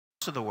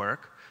of the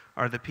work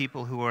are the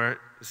people who are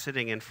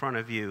sitting in front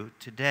of you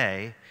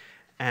today.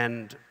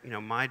 And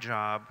my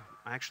job,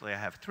 actually I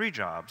have 3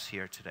 jobs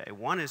here today.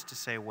 One is to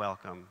say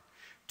welcome.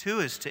 2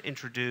 is to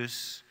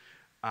introduce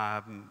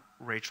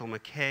Rachel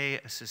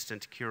McKay,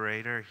 Assistant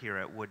Curator here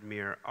at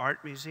Woodmere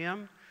Art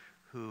Museum,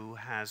 who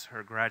has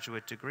her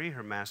graduate degree,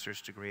 her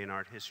master's degree in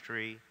art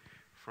history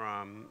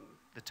from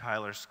the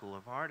Tyler School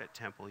of Art at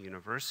Temple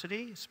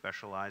University,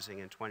 specializing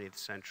in 20th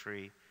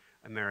century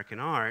American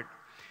art,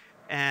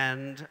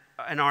 and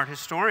an art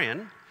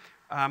historian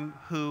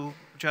who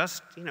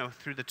just,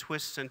 through the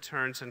twists and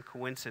turns and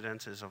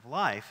coincidences of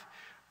life,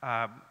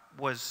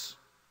 was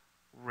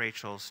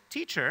Rachel's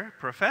teacher,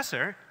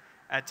 professor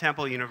at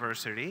Temple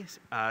University,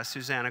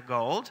 Susanna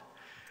Gold,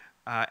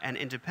 an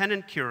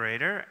independent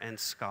curator and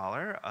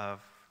scholar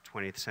of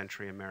 20th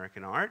century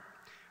American art,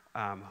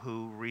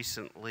 who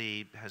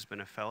recently has been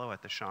a fellow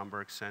at the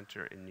Schomburg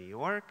Center in New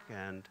York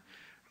and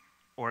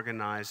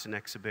organized an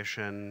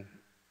exhibition,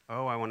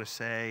 I want to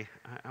say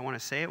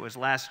it was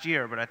last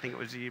year, but I think it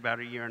was about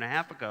a year and a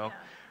half ago,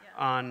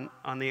 on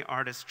the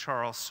artist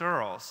Charles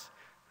Searles,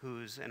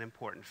 who's an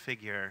important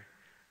figure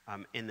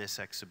in this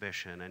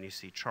exhibition. And you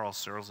see Charles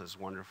Searles'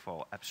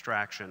 wonderful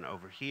abstraction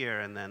over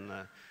here, and then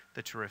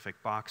the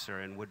terrific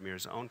boxer in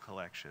Woodmere's own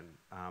collection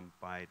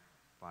by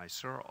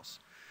Searles.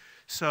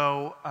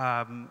 So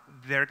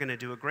they're going to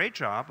do a great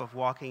job of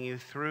walking you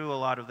through a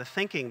lot of the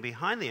thinking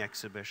behind the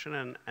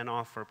exhibition and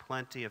offer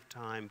plenty of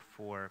time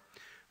for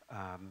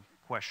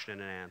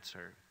question and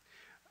answer.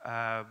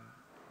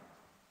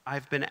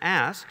 I've been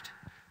asked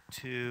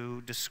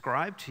to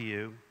describe to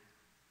you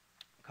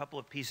a couple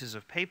of pieces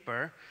of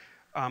paper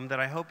that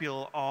I hope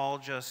you'll all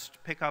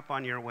just pick up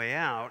on your way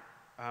out.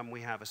 We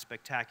have a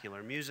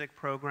spectacular music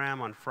program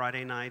on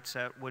Friday nights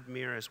at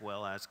Woodmere, as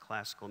well as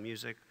classical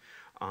music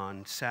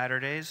on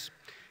Saturdays.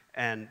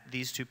 And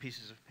these 2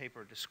 pieces of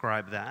paper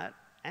describe that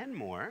and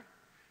more.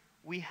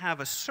 We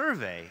have a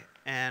survey,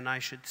 and I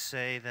should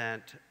say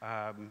that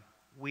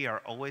we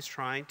are always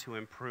trying to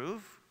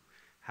improve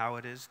how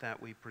it is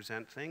that we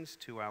present things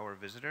to our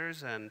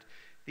visitors, and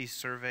these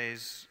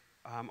surveys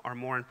are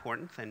more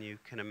important than you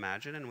can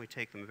imagine, and we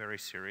take them very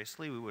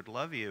seriously. We would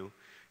love you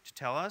to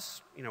tell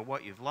us,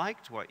 what you've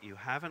liked, what you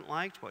haven't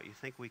liked, what you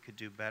think we could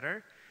do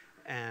better,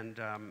 and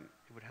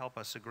it would help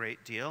us a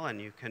great deal. And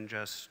you can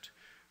just,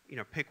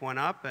 pick one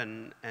up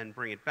and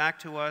bring it back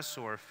to us,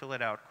 or fill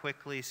it out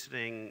quickly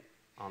sitting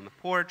on the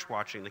porch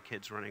watching the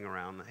kids running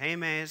around the hay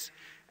maze,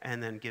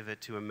 and then give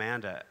it to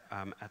Amanda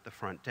at the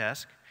front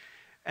desk.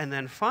 And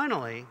then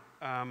finally,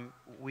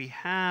 we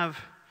have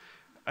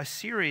a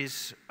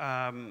series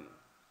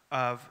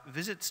of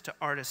visits to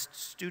artist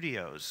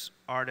studios,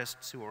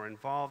 artists who are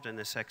involved in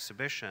this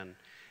exhibition.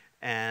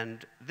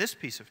 And this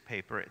piece of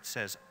paper, it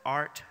says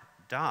Art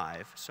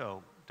Dive,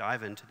 so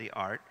dive into the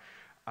art,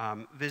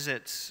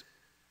 visits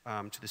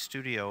to the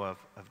studio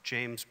of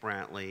James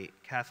Brantley,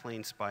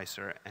 Kathleen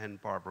Spicer,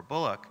 and Barbara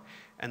Bullock.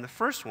 And the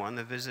first one,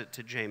 the visit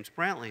to James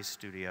Brantley's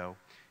studio,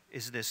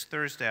 is this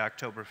Thursday,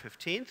 October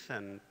 15th,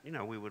 and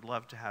we would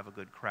love to have a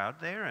good crowd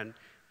there, and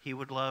he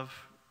would love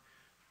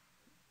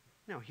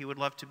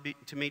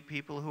to meet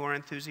people who are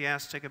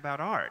enthusiastic about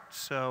art.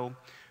 So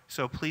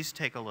please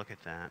take a look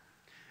at that.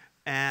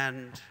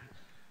 And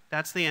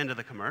that's the end of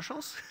the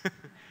commercials.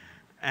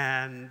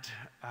 And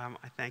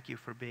I thank you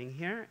for being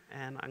here,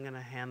 and I'm going to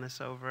hand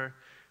this over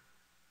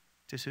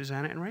to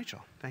Susanna and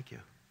Rachel. Thank you.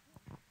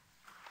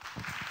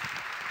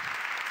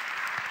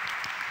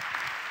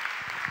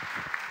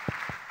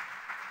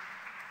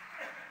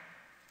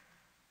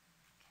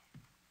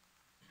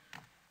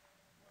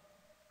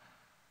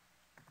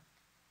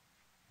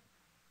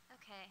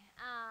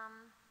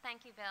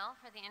 Thank you, Bill,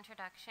 for the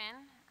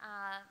introduction.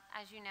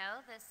 As you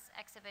know, this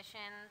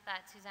exhibition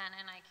that Susanna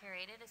and I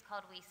curated is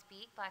called We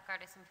Speak, Black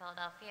Artists in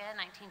Philadelphia,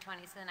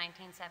 1920s to the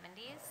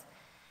 1970s.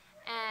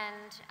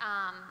 And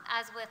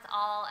as with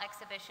all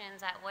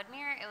exhibitions at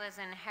Woodmere, it was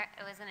an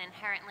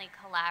inherently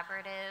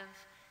collaborative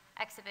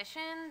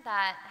exhibition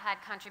that had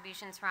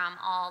contributions from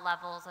all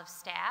levels of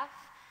staff.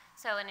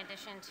 So in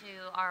addition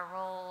to our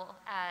role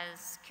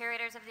as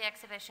curators of the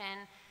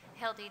exhibition,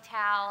 Hildy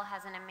Tao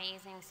has an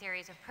amazing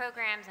series of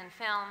programs and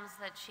films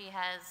that she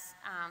has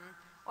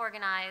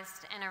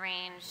organized and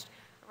arranged.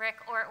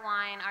 Rick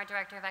Ortwine, our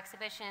director of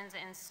exhibitions,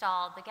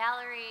 installed the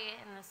gallery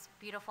in this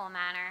beautiful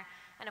manner.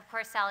 And of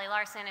course, Sally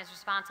Larson is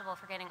responsible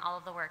for getting all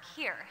of the work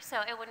here. So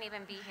it wouldn't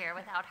even be here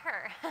without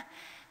her.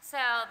 So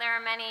there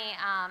are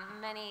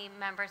many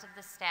members of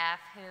the staff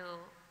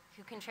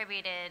who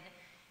contributed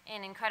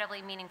in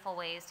incredibly meaningful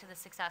ways to the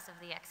success of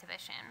the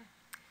exhibition.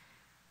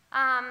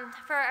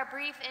 For a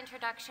brief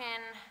introduction,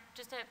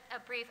 just a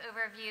brief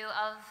overview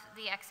of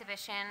the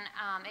exhibition,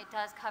 it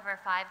does cover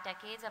 5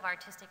 decades of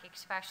artistic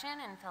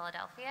expression in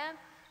Philadelphia.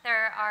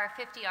 There are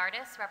 50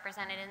 artists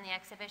represented in the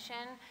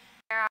exhibition.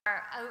 There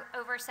are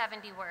over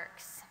 70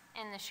 works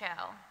in the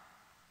show.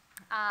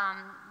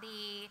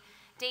 The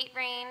date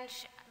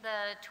range,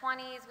 the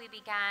 20s, we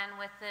began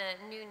with the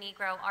New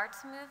Negro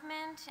Arts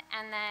Movement,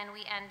 and then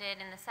we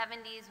ended in the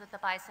 70s with the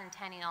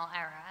Bicentennial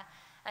era.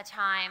 a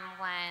time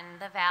when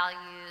the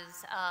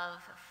values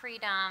of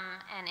freedom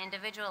and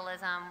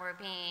individualism were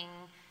being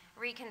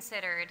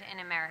reconsidered in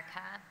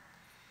America.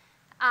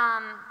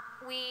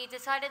 We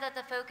decided that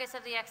the focus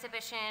of the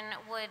exhibition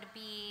would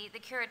be, the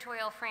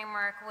curatorial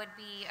framework would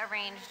be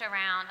arranged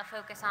around a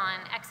focus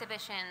on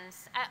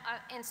exhibitions,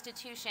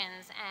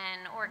 institutions,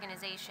 and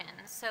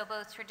organizations. So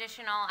both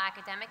traditional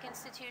academic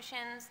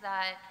institutions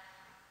that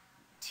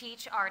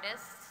teach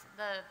artists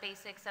the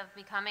basics of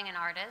becoming an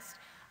artist,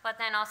 but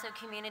then also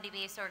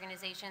community-based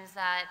organizations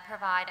that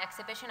provide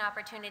exhibition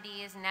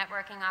opportunities,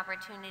 networking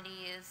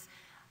opportunities,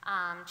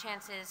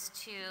 chances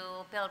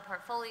to build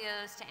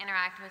portfolios, to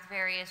interact with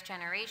various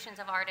generations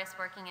of artists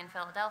working in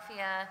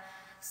Philadelphia.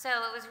 So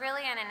it was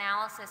really an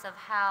analysis of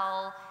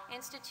how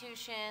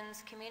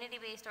institutions,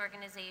 community-based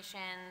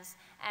organizations,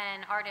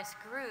 and artist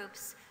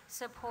groups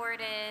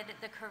supported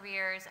the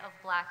careers of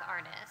Black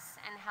artists,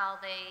 and how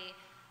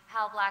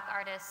Black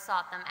artists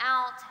sought them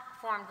out,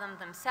 formed them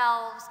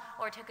themselves,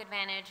 or took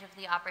advantage of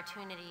the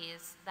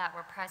opportunities that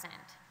were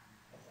present.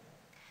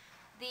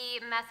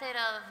 The method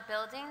of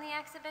building the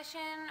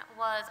exhibition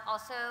was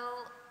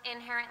also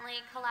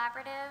inherently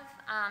collaborative.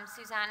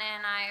 Susanna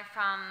and I,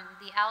 from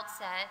the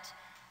outset,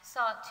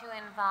 sought to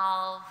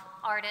involve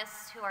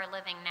artists who are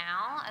living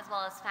now, as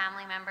well as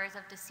family members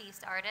of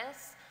deceased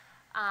artists,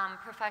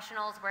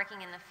 professionals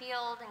working in the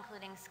field,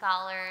 including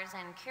scholars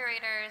and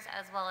curators,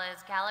 as well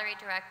as gallery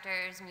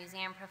directors,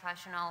 museum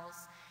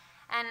professionals,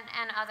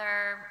 and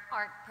other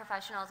art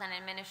professionals and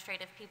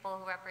administrative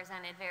people who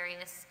represented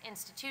various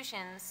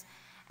institutions,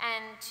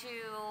 and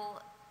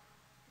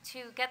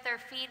to get their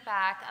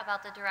feedback about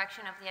the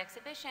direction of the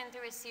exhibition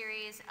through a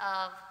series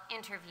of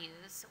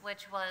interviews,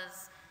 which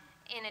was,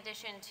 in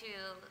addition to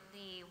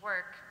the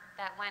work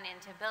that went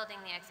into building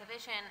the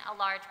exhibition, a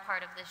large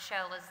part of this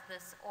show was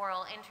this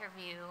oral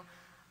interview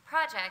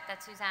project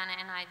that Susanna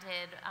and I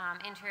did,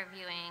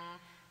 interviewing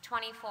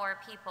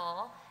 24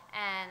 people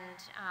and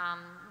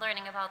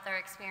learning about their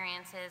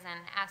experiences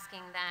and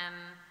asking them,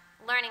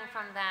 learning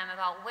from them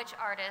about which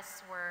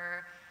artists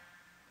were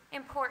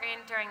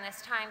important during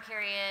this time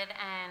period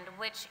and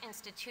which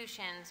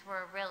institutions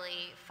were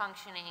really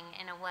functioning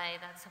in a way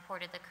that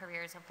supported the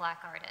careers of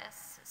Black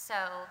artists.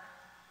 So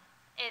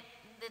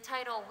the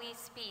title We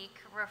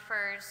Speak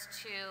refers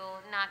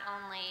to not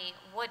only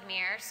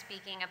Woodmere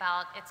speaking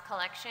about its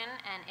collection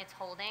and its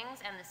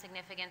holdings and the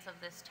significance of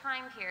this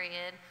time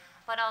period,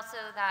 but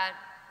also that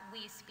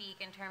we speak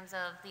in terms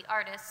of the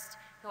artists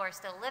who are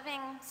still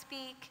living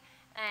speak,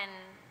 and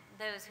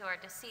those who are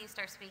deceased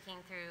are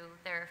speaking through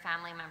their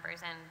family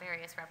members and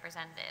various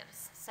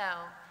representatives. So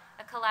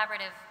a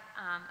collaborative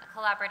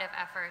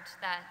effort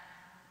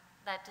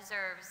that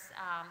deserves,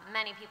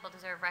 many people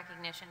deserve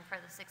recognition for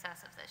the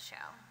success of this show.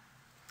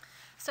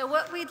 So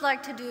what we'd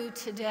like to do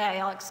today,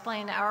 I'll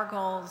explain our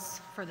goals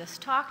for this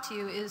talk to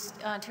you, is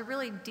to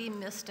really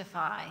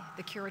demystify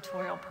the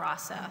curatorial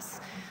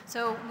process.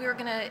 So we're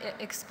going to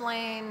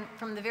explain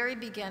from the very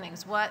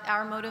beginnings what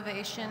our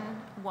motivation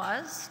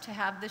was to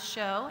have this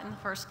show in the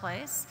first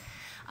place.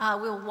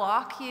 We'll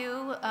walk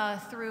you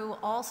through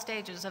all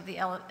stages of the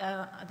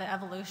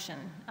evolution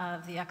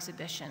of the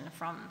exhibition,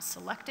 from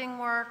selecting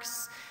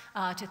works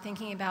to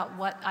thinking about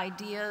what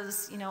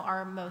ideas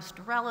are most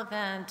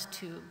relevant,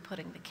 to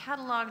putting the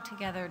catalog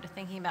together, to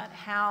thinking about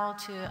how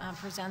to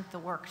present the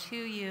work to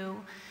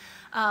you.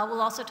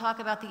 We'll also talk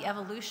about the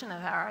evolution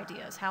of our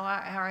ideas, how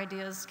our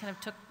ideas kind of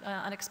took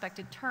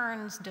unexpected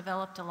turns,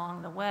 developed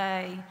along the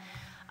way.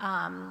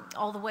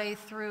 All the way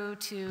through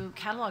to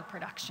catalog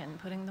production,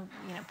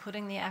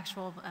 putting the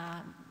actual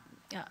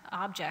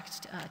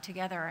object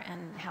together,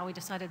 and how we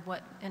decided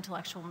what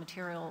intellectual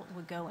material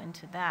would go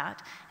into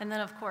that. And then,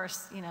 of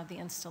course, the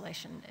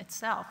installation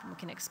itself. And we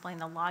can explain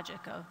the logic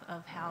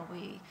of how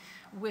we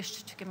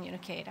wished to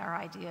communicate our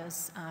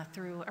ideas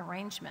through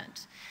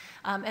arrangement.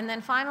 And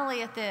then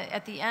finally, at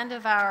the end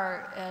of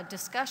our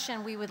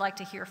discussion, we would like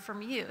to hear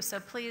from you.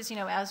 So please,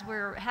 as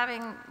we're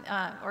having,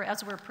 or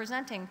as we're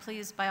presenting,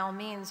 please, by all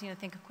means,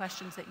 think of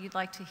questions that you'd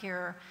like to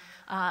hear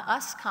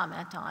us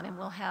comment on, and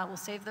we'll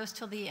save those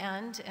till the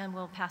end, and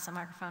we'll pass a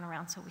microphone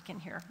around so we can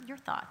hear your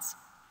thoughts.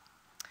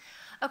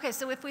 Okay,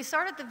 so if we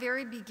start at the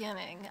very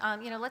beginning,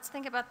 let's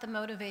think about the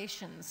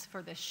motivations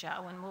for this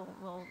show, and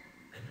we'll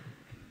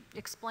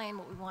explain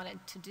what we wanted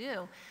to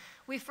do.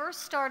 We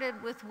first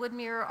started with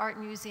Woodmere Art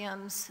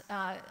Museum's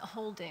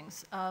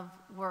holdings of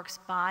works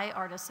by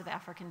artists of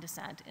African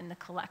descent in the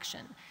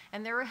collection.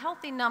 And they're a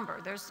healthy number.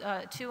 There's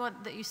two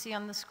that you see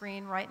on the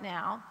screen right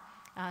now.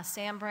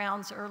 Sam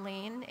Brown's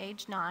Erlene,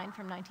 age 9,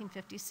 from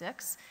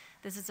 1956.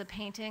 This is a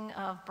painting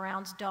of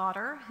Brown's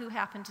daughter, who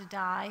happened to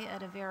die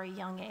at a very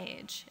young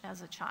age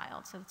as a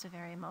child. So it's a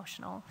very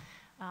emotional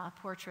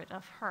portrait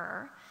of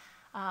her.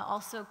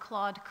 Also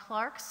Claude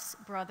Clark's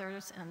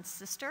Brothers and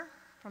Sister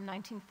from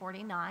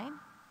 1949.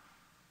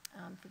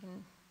 If we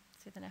can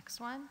see the next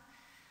one.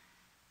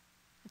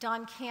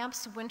 Don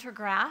Camp's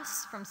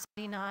Wintergrass from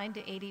 79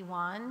 to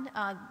 81.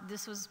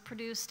 This was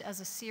produced as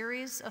a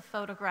series of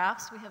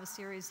photographs. We have a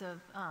series of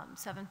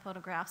 7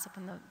 photographs up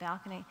in the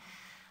balcony.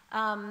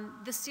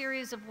 The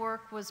series of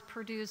work was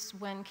produced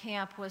when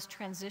Camp was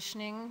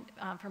transitioning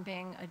from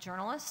being a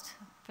journalistic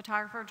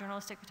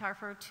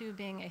photographer, to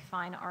being a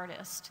fine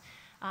artist.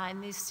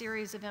 And these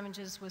series of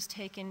images was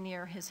taken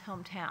near his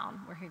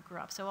hometown where he grew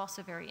up, so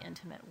also very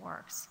intimate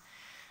works.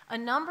 A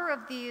number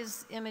of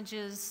these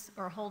images,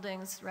 or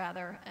holdings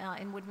rather,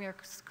 in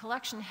Woodmere's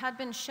collection had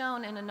been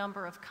shown in a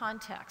number of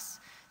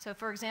contexts. So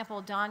for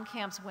example, Don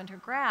Camp's Winter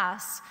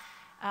Grass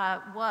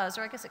was,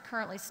 or I guess it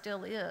currently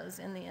still is,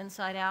 in the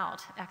Inside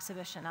Out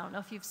exhibition. I don't know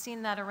if you've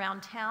seen that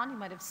around town. You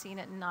might have seen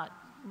it and not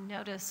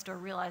noticed or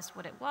realized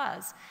what it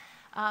was.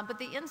 But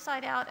the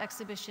Inside Out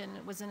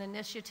exhibition was an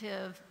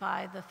initiative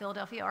by the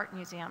Philadelphia Art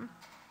Museum,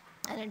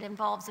 and it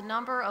involves a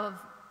number of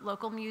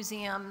local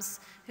museums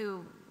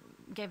who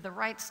gave the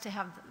rights to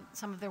have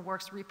some of their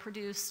works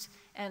reproduced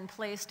and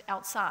placed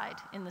outside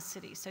in the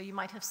city. So you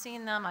might have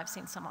seen them. I've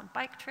seen some on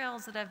bike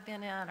trails that I've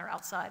been in, or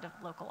outside of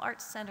local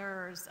arts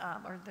centers,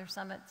 or there's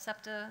some at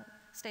SEPTA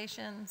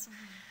stations.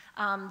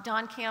 Mm-hmm.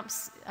 Don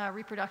Camp's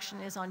reproduction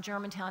is on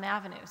Germantown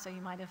Avenue, so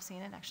you might have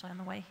seen it actually on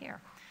the way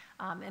here.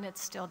 And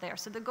it's still there.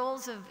 So the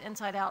goals of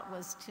Inside Out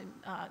was to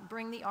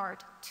bring the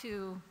art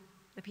to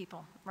the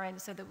people, right?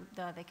 So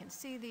that they can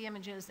see the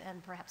images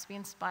and perhaps be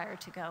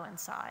inspired to go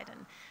inside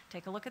and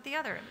take a look at the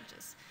other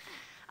images.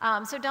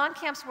 So Don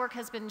Camp's work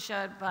has been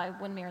showed by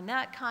Woodmere in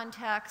that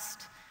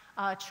context.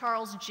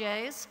 Charles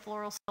Jay's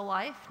Floral Still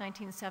Life,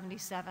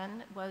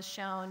 1977, was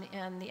shown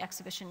in the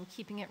exhibition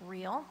Keeping It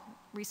Real,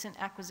 Recent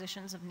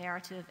Acquisitions of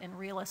Narrative and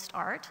Realist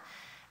Art,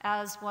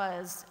 as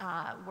was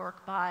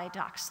work by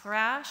Dox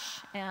Thrash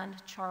and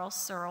Charles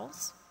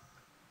Searles.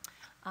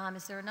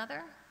 Is there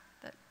another?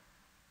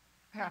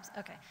 Perhaps,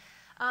 okay.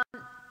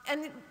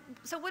 And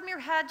so Woodmere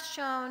had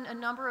shown a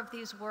number of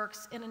these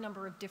works in a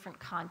number of different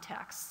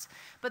contexts,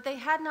 but they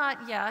had not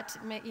yet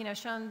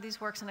shown these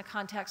works in a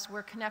context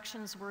where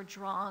connections were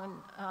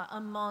drawn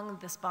among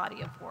this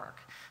body of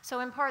work. So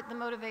in part, the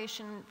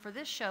motivation for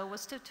this show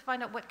was to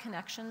find out what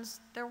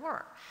connections there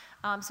were.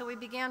 So we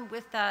began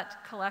with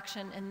that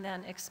collection and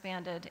then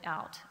expanded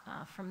out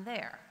from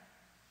there.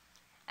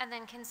 And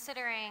then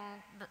considering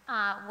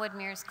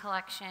Woodmere's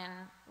collection,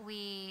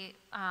 we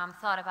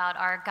thought about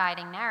our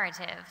guiding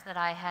narrative that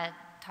I had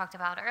talked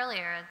about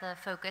earlier, the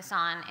focus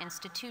on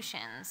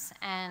institutions.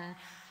 And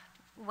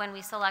when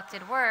we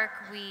selected work,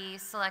 we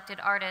selected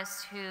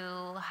artists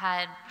who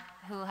had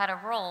a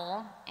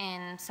role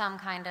in some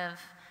kind of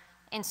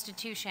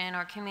institution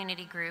or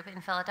community group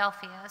in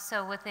Philadelphia.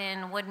 So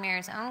within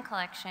Woodmere's own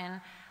collection,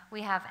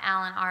 we have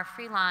Alan R.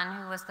 Freelon,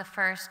 who was the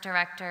first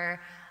Black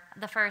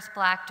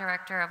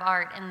director of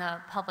art in the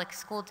public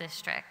school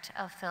district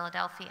of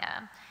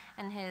Philadelphia.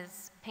 And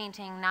his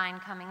painting, 9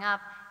 Coming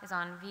Up, is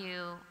on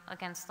view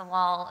against the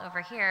wall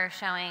over here,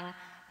 showing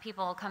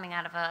people coming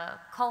out of a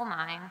coal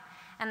mine.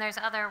 And there's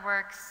other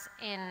works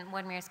in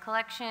Woodmere's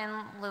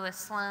collection, Louis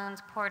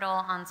Sloan's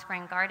Portal on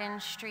Spring Garden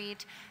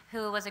Street,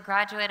 who was a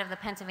graduate of the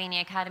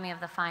Pennsylvania Academy of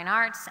the Fine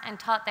Arts and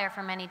taught there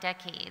for many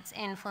decades,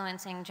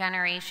 influencing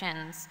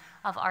generations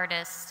of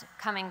artists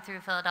coming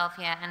through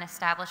Philadelphia and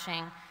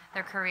establishing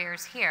their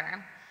careers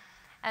here,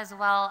 as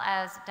well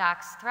as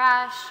Dox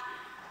Thrash,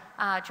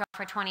 Draw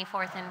for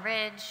 24th and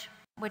Ridge,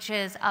 which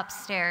is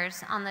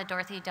upstairs on the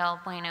Dorothy Del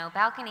Bueno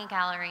Balcony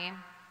Gallery.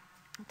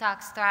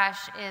 Dox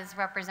Thrash is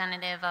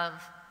representative of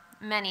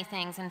many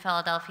things in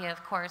Philadelphia,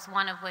 of course,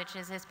 one of which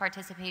is his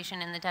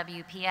participation in the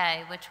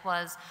WPA, which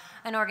was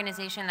an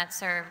organization that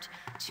served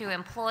to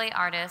employ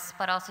artists,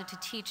 but also to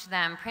teach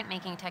them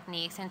printmaking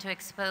techniques and to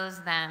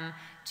expose them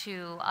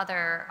to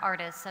other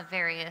artists of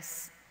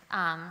various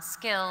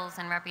skills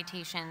and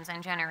reputations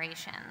and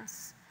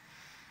generations.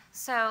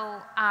 So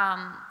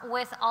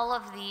with all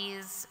of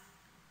these,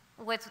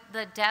 with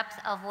the depth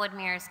of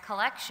Woodmere's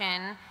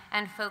collection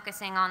and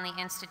focusing on the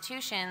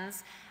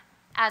institutions,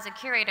 as a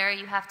curator,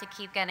 you have to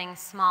keep getting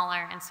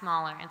smaller and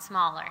smaller and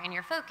smaller in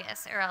your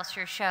focus, or else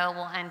your show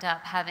will end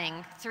up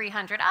having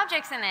 300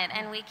 objects in it,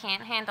 and we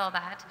can't handle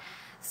that.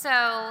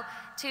 So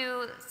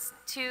to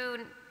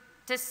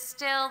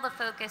distill the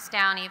focus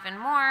down even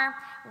more,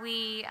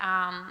 we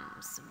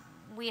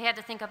had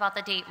to think about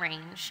the date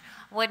range.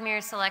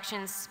 Woodmere's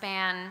selections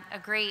span a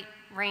great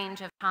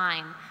range of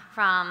time,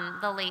 from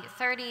the late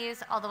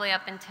 30s all the way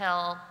up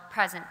until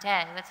present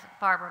day, with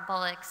Barbara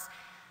Bullock's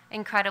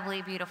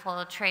incredibly beautiful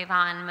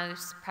Trayvon,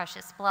 Most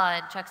Precious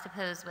Blood,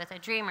 juxtaposed with A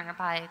Dreamer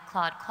by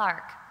Claude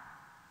Clark.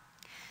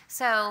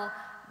 So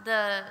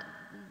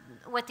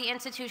with the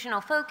institutional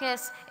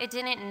focus, it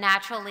didn't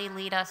naturally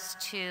lead us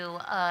to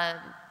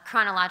a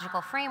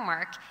chronological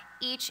framework.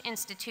 Each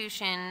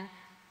institution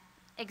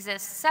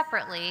exists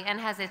separately and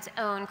has its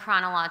own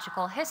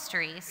chronological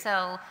history.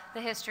 So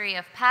the history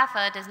of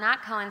PAFA does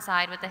not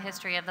coincide with the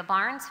history of the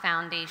Barnes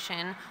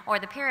Foundation or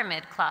the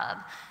Pyramid Club.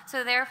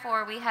 So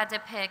therefore, we had to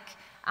pick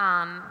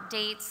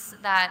dates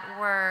that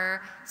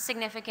were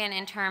significant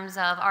in terms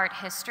of art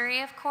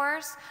history, of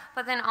course,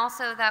 but then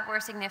also that were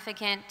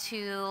significant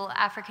to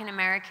African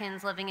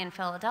Americans living in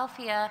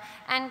Philadelphia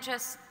and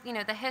just,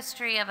 the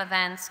history of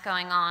events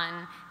going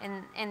on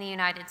in the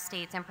United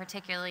States and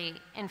particularly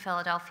in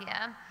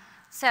Philadelphia.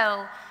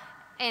 So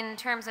in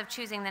terms of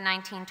choosing the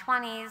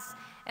 1920s,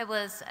 it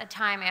was a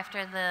time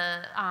after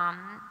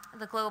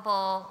the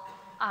global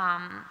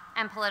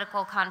and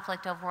political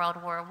conflict of World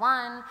War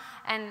I,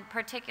 and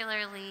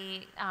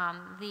particularly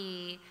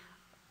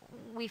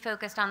we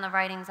focused on the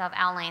writings of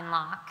Alain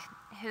Locke,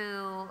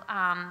 who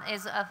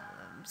is a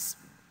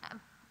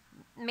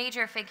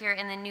major figure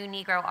in the New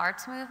Negro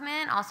Arts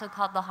movement, also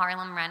called the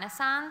Harlem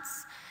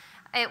Renaissance.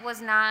 It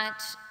was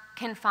not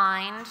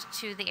confined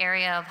to the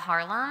area of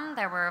Harlem.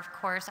 There were, of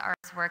course,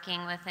 artists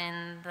working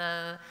within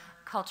the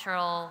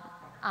cultural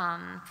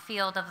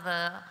field of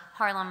the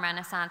Harlem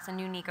Renaissance and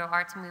New Negro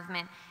Arts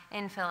movement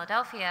in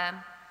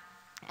Philadelphia,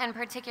 and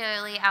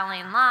particularly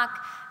Alain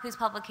Locke, whose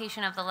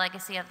publication of The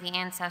Legacy of the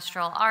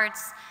Ancestral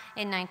Arts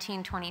in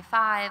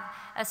 1925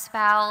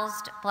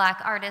 espoused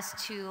Black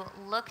artists to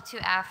look to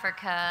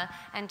Africa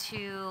and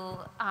to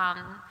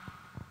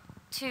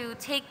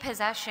take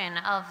possession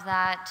of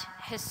that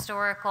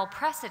historical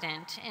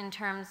precedent in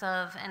terms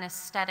of an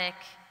aesthetic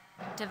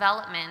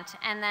development,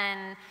 and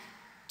then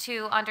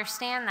to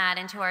understand that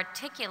and to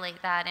articulate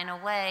that in a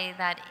way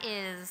that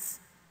is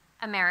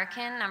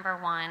American, number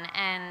one,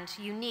 and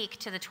unique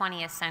to the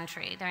 20th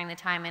century during the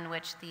time in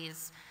which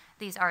these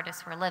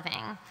artists were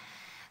living.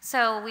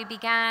 So we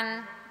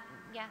began,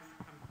 yes?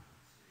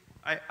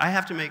 I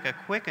have to make a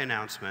quick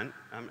announcement,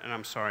 and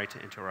I'm sorry to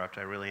interrupt,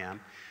 I really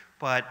am,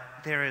 but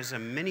there is a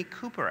Mini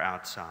Cooper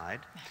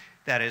outside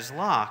that is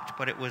locked,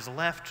 but it was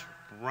left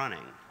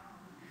running.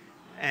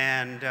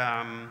 And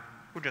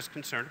we're just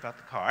concerned about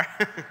the car.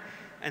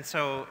 And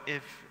so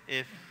if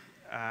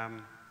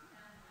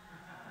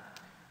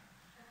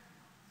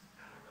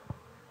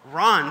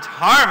Ron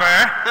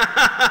Tarver,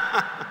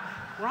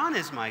 Ron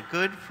is my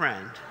good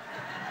friend.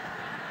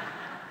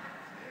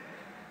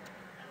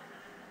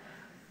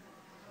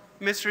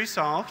 Mystery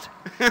solved.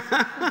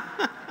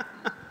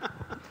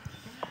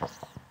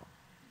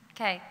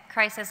 Okay,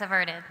 crisis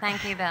averted.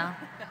 Thank you, Bill.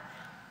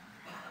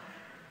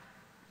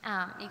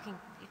 You can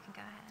go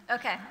ahead.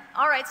 Okay,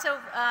 all right, so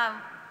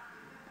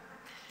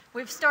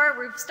we've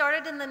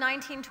started in the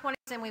 1920s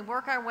and we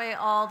work our way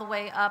all the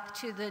way up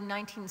to the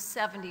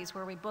 1970s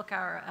where we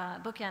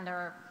bookend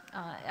our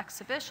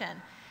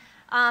exhibition.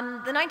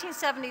 The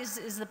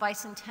 1970s is the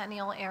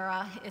bicentennial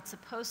era. It's a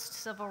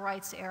post-civil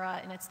rights era,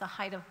 and it's the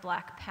height of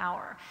Black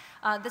power.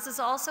 This is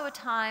also a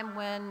time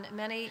when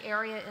many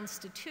area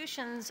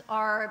institutions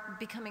are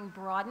becoming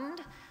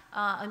broadened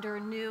under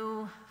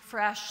new,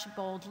 fresh,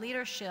 bold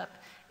leadership,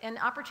 and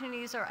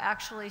opportunities are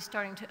actually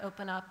starting to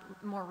open up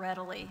more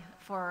readily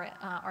for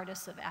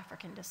artists of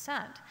African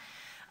descent.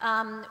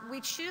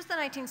 We choose the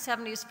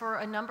 1970s for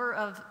a number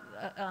of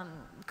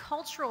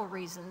cultural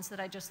reasons that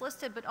I just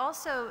listed, but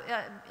also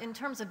in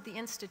terms of the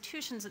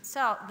institutions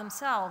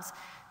themselves.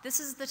 This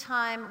is the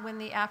time when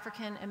the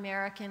African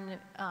American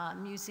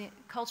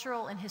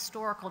Cultural and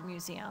Historical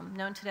Museum,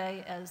 known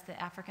today as the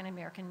African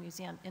American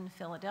Museum in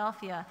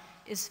Philadelphia,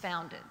 is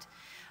founded.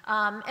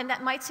 And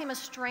that might seem a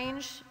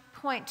strange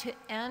point to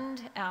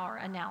end our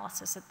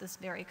analysis at this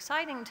very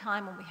exciting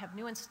time when we have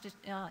new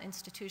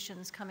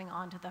institutions coming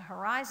onto the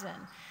horizon.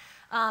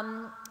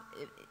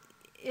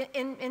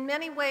 In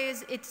many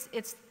ways,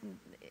 it's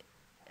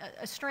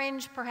a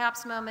strange,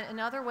 perhaps, moment. In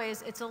other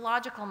ways, it's a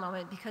logical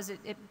moment because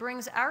it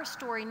brings our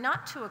story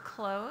not to a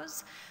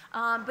close,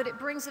 but it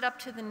brings it up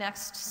to the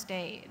next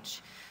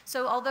stage.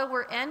 So although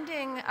we're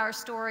ending our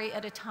story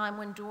at a time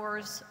when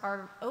doors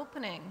are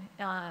opening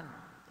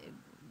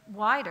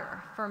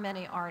wider for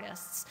many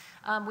artists,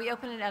 we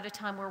open it at a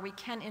time where we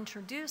can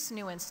introduce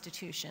new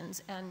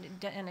institutions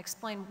and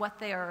explain what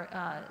they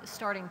are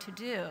starting to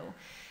do.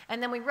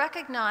 And then we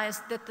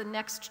recognize that the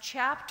next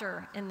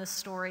chapter in the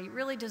story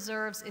really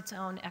deserves its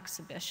own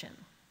exhibition.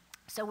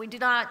 So we do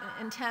not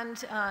intend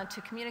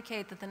to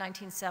communicate that the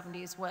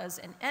 1970s was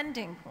an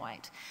ending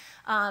point,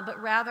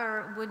 but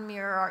rather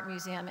Woodmere Art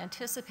Museum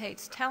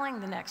anticipates telling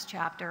the next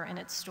chapter in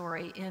its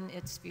story in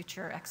its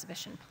future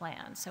exhibition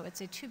plan. So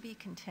it's a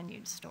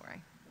to-be-continued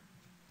story.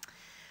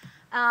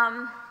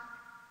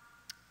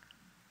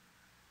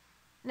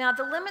 Now,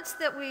 the limits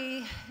that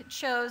we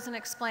chose and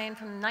explained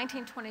from the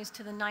 1920s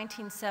to the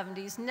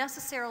 1970s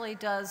necessarily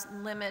does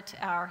limit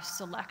our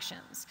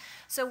selections.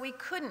 So we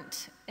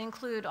couldn't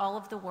include all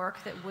of the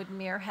work that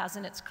Woodmere has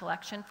in its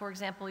collection. For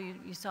example,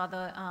 you saw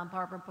the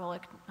Barbara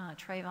Bullock,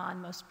 Trayvon,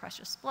 Most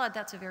Precious Blood.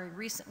 That's a very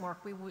recent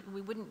work.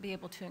 We wouldn't be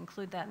able to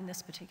include that in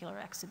this particular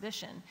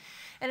exhibition.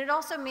 And it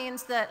also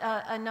means that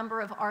a number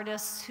of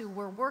artists who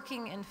were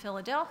working in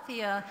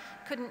Philadelphia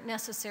couldn't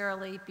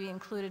necessarily be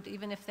included,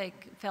 even if they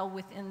fell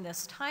within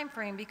this time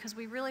frame, because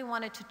we really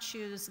wanted to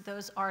choose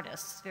those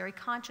artists very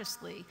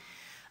consciously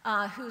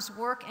whose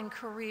work and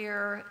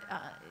career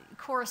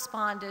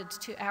corresponded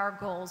to our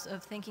goals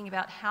of thinking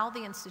about how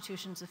the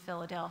institutions of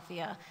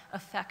Philadelphia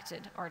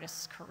affected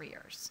artists'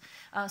 careers.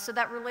 So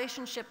that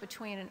relationship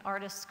between an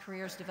artist's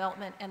career's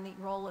development and the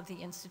role of the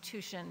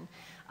institution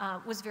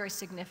was very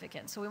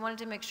significant. So we wanted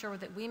to make sure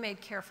that we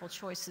made careful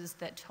choices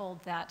that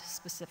told that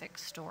specific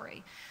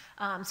story.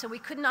 So we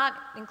could not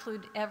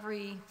include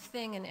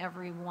everything and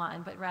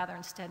everyone, but rather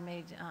instead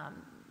made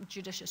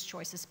judicious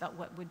choices about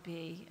what would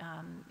be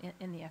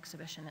in the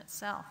exhibition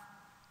itself.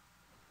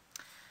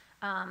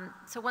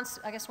 So once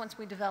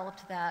we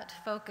developed that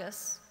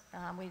focus,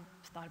 we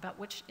thought about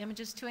which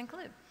images to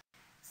include.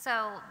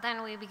 So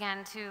then we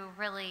began to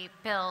really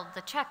build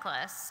the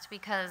checklist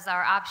because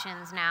our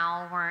options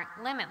now weren't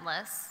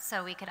limitless,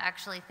 so we could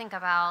actually think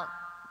about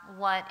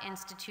what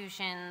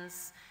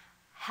institutions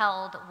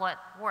held what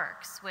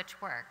works,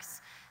 which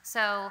works.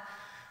 So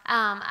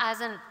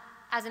as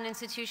an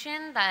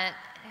institution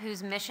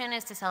whose mission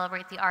is to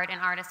celebrate the art and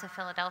artists of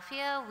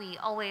Philadelphia, we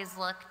always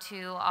look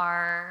to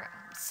our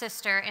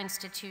sister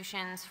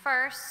institutions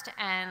first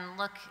and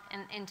look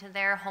into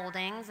their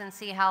holdings and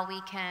see how we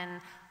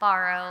can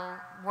borrow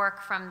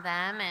work from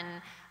them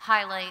and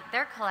highlight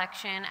their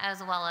collection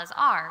as well as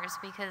ours,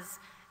 because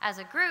as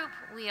a group,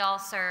 we all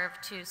serve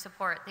to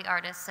support the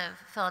artists of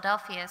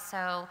Philadelphia.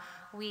 So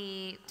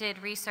we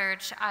did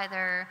research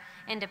either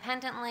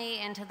independently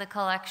into the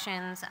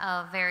collections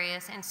of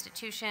various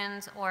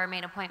institutions or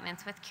made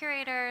appointments with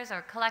curators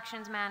or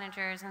collections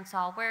managers and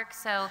saw work.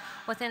 So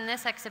within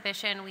this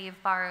exhibition,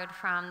 we've borrowed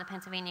from the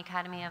Pennsylvania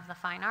Academy of the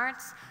Fine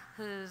Arts,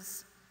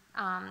 whose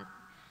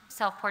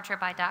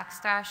self-portrait by Dax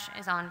Thrash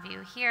is on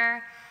view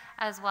here,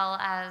 as well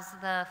as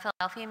the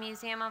Philadelphia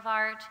Museum of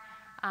Art,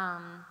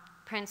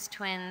 Prince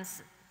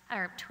Twins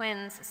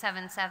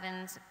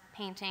 7/7's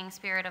painting,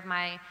 Spirit of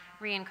My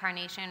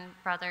Reincarnation,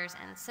 Brothers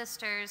and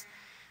Sisters.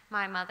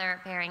 My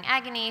mother, Bearing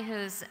Agony,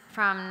 who's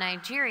from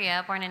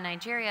Nigeria, born in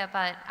Nigeria,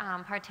 but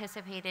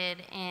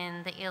participated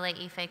in the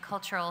Ile-Ife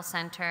Cultural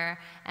Center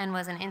and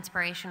was an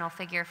inspirational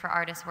figure for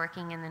artists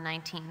working in the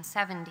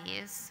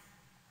 1970s,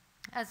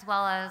 as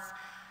well as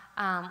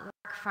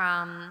work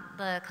from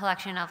the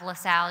collection of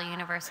LaSalle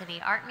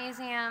University Art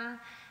Museum,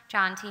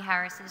 John T.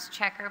 Harris's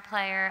checker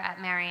player at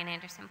Marian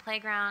Anderson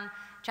Playground.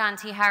 John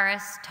T.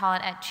 Harris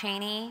taught at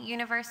Cheney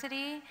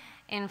University,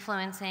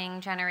 influencing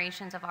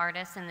generations of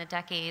artists in the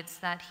decades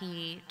that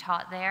he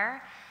taught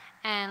there.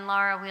 And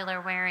Laura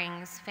Wheeler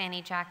Waring's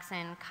Fanny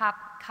Jackson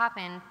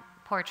Coppin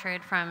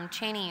portrait from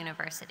Cheney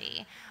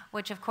University,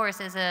 which of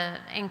course is an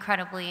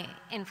incredibly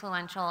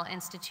influential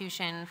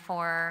institution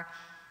for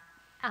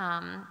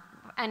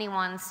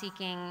anyone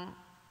seeking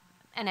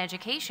an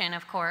education,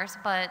 of course,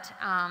 but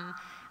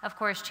of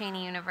course,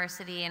 Cheney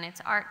University and its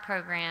art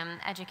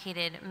program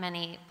educated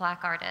many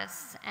black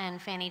artists,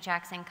 and Fanny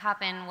Jackson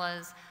Coppin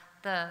was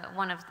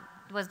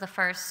the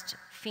first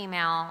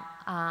female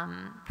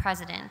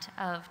president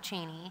of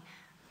Cheney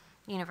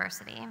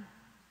University.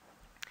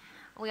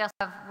 We also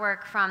have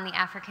work from the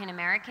African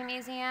American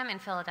Museum in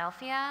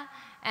Philadelphia,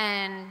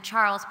 and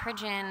Charles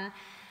Pridgeon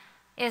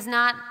is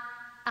not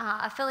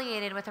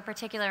affiliated with a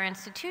particular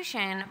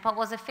institution, but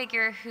was a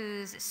figure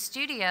whose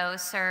studio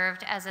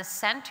served as a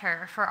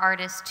center for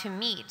artists to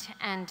meet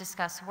and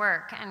discuss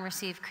work and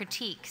receive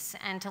critiques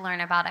and to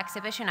learn about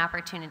exhibition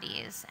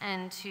opportunities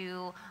and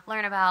to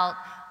learn about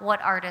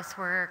what artists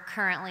were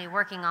currently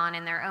working on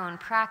in their own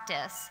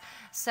practice.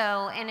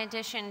 So in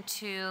addition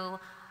to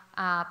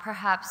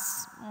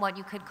perhaps what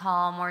you could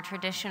call more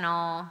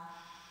traditional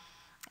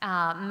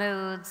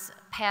modes,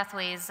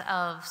 pathways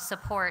of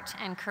support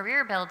and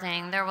career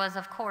building, there was,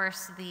 of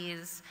course,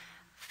 these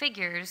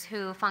figures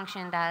who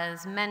functioned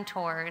as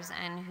mentors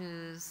and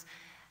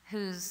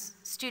whose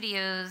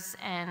studios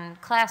and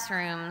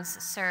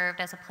classrooms served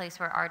as a place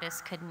where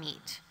artists could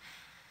meet.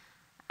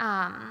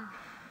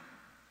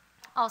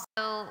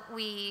 Also,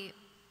 we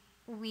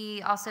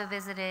also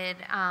visited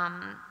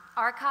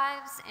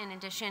archives in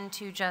addition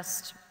to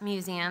just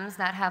museums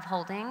that have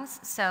holdings.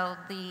 So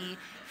the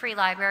Free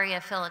Library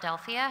of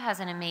Philadelphia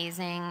has an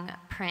amazing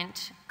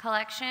print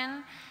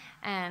collection,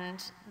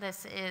 and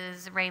this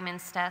is Raymond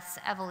Steth's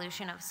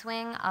Evolution of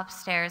Swing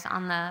upstairs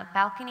on the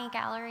balcony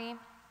gallery.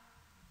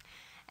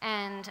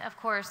 And of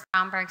course, the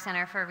Romberg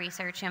Center for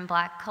Research in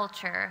Black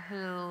Culture,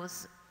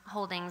 whose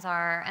holdings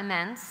are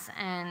immense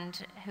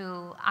and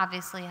who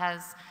obviously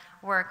has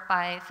work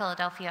by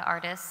Philadelphia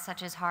artists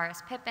such as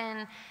Horace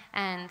Pippin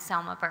and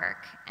Selma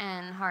Burke.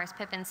 And Horace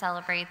Pippin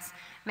celebrates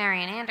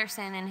Marian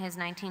Anderson in his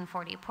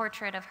 1940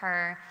 portrait of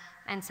her,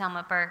 and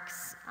Selma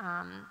Burke's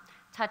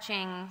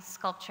touching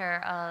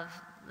sculpture of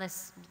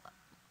this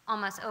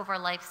almost over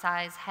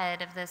life-size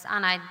head of this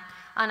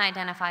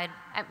unidentified,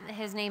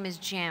 his name is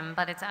Jim,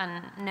 but it's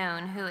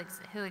unknown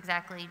who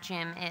exactly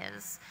Jim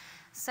is.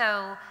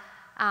 So,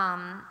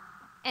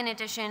 in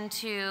addition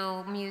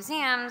to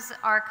museums,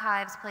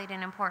 archives played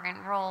an important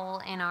role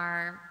in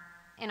our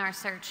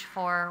search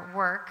for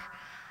work,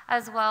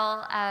 as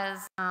well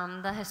as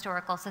the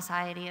Historical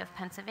Society of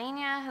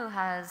Pennsylvania, who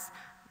has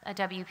a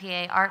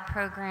WPA art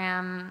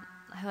program,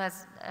 who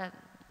has a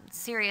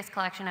serious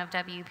collection of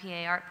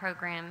WPA art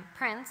program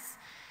prints,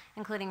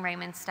 including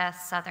Raymond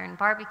Steth's Southern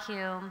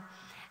Barbecue.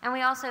 And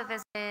we also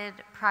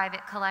visited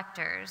private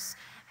collectors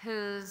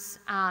whose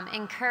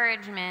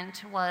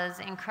encouragement was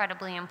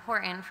incredibly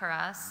important for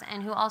us,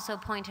 and who also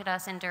pointed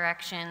us in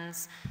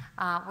directions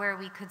where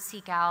we could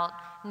seek out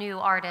new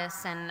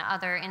artists and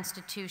other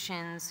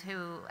institutions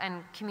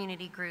and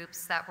community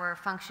groups that were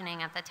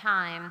functioning at the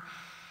time,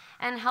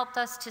 and helped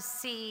us to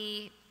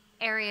see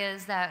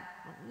areas that,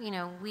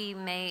 we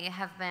may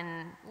have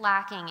been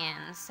lacking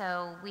in.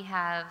 So we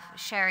have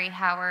Sherry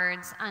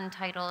Howard's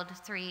untitled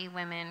 3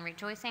 Women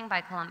Rejoicing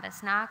by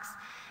Columbus Knox,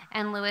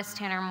 and Lewis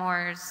Tanner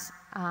Moore's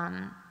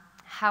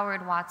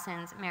Howard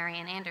Watson's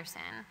Marian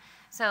Anderson.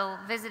 So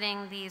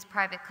visiting these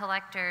private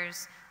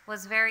collectors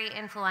was very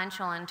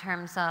influential in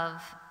terms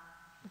of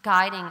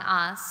guiding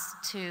us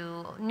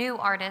to new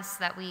artists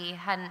that we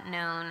hadn't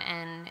known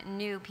and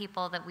new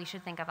people that we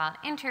should think about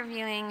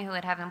interviewing who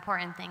would have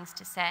important things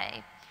to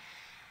say.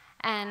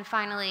 And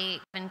finally,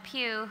 Kevin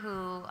Pugh,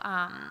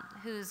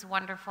 whose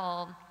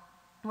wonderful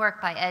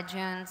work by Ed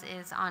Jones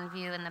is on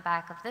view in the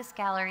back of this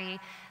gallery,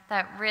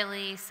 that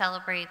really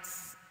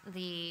celebrates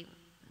the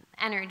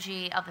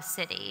energy of a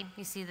city.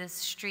 You see this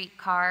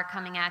streetcar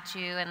coming at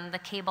you, and the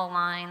cable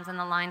lines, and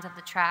the lines of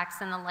the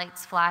tracks, and the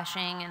lights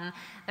flashing, and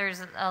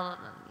there's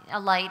a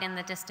light in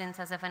the distance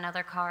as if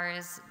another car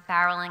is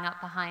barreling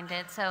up behind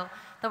it. So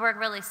the work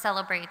really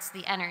celebrates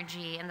the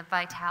energy and the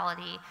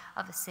vitality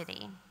of a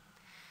city.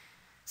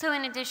 So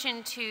in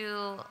addition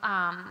to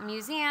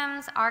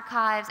museums,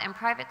 archives, and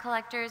private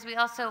collectors, we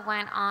also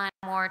went on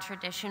more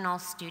traditional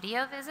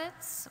studio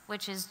visits,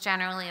 which is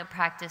generally a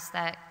practice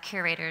that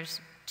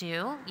curators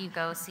do. You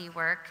go see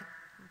work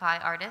by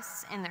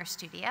artists in their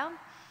studio.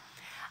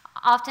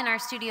 Often our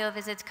studio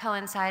visits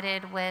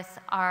coincided with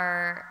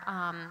our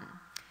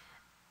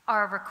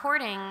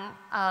recording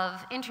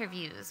of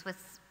interviews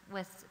with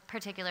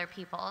particular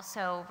people.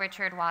 So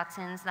Richard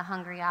Watson's The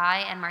Hungry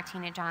Eye and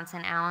Martina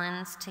Johnson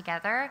Allen's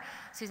Together.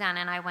 Susanna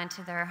and I went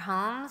to their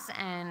homes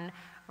and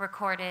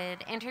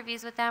recorded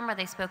interviews with them where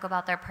they spoke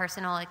about their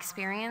personal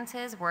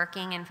experiences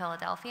working in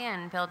Philadelphia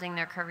and building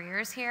their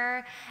careers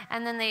here.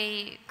 And then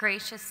they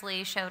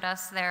graciously showed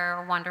us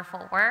their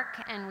wonderful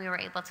work, and we were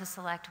able to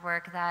select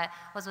work that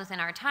was within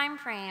our time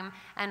frame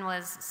and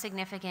was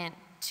significant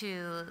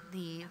to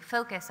the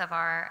focus of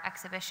our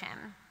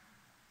exhibition.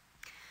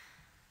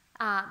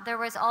 There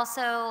was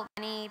also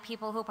many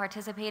people who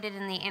participated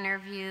in the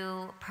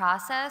interview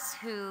process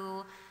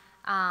who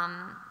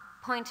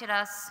pointed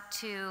us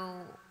to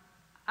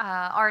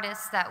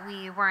artists that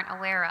we weren't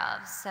aware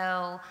of.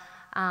 So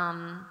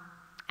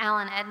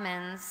Alan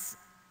Edmonds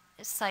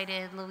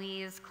cited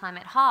Louise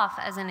Clement Hoff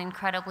as an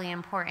incredibly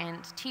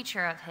important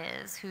teacher of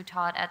his who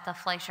taught at the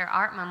Fleischer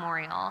Art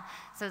Memorial.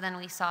 So then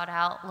we sought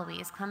out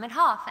Louise Clement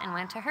Hoff and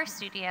went to her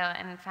studio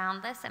and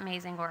found this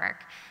amazing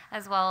work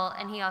as well.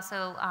 And he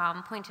also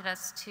pointed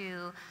us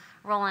to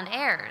Roland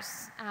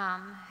Ayers,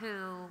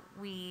 who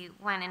we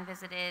went and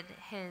visited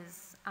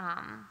his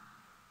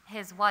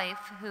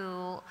wife,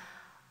 who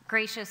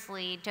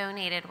graciously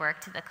donated work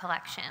to the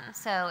collection.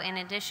 So in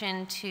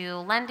addition to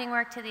lending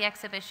work to the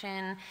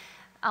exhibition,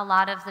 a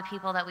lot of the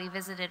people that we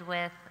visited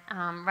with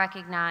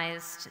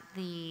recognized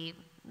the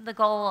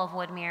goal of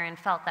Woodmere and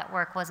felt that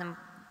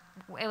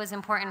it was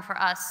important for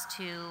us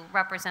to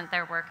represent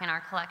their work in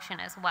our collection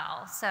as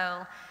well.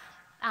 So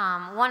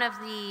one of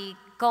the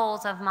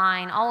goals of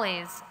mine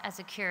always as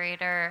a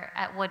curator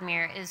at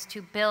Woodmere is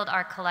to build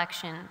our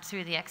collection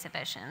through the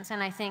exhibitions.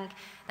 And I think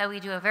that we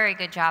do a very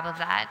good job of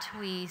that.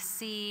 We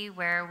see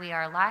where we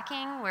are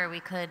lacking, where we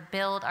could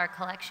build our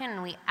collection,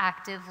 and we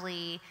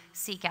actively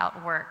seek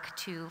out work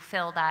to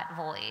fill that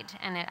void.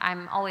 And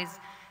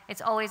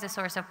it's always a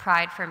source of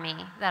pride for me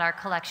that our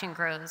collection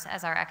grows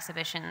as our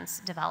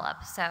exhibitions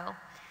develop. So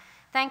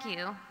thank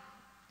you.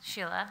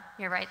 Sheila,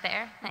 you're right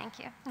there. Thank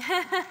you.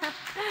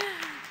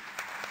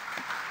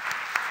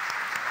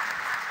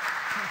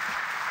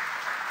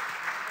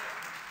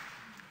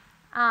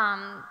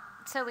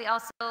 So we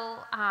also,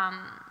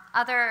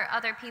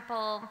 other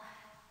people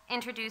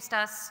introduced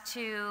us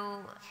to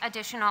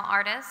additional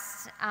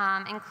artists,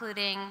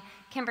 including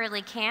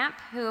Kimberly Camp,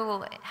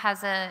 who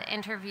has an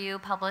interview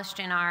published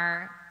in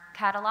our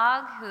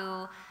catalog,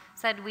 who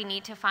said we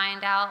need to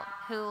find out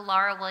who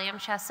Laura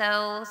Williams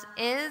Chasseau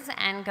is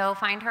and go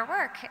find her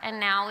work. And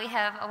now we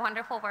have a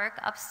wonderful work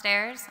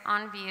upstairs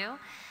on view.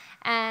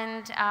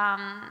 And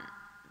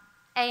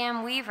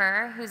A.M.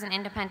 Weaver, who's an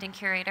independent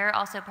curator,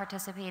 also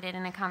participated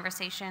in a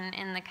conversation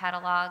in the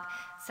catalog,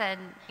 said,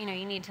 you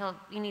need to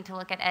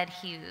look at Ed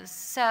Hughes.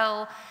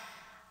 So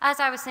as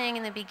I was saying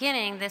in the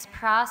beginning, this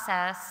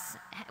process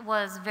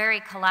was very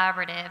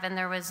collaborative, and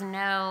there was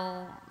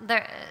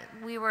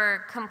we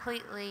were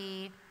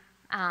completely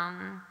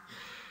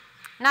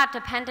not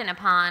dependent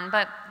upon,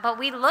 but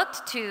we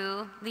looked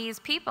to these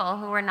people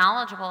who were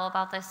knowledgeable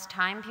about this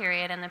time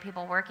period and the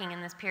people working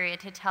in this period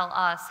to tell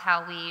us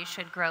how we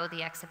should grow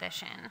the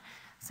exhibition.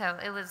 So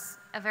it was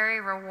a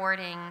very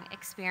rewarding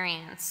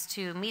experience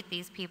to meet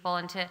these people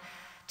and to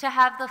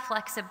have the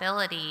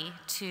flexibility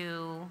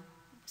to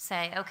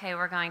say, okay,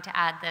 we're going to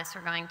add this,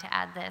 we're going to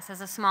add this. As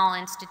a small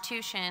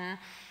institution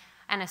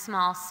and a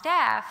small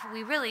staff,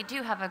 we really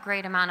do have a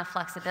great amount of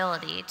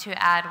flexibility to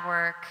add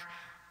work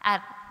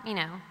at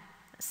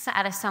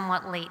a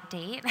somewhat late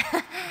date,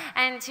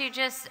 and to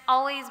just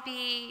always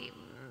be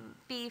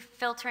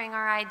filtering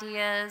our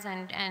ideas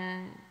and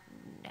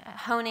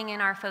honing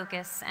in our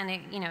focus and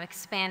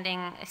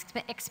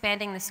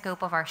expanding the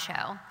scope of our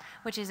show,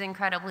 which is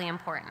incredibly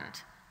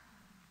important.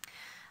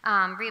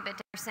 Reba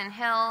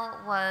Dickerson-Hill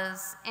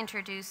was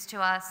introduced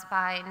to us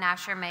by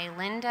Nasher May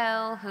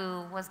Lindo,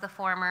 who was the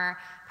former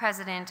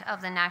president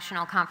of the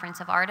National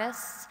Conference of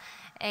Artists,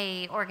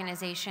 a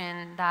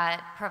organization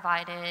that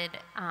provided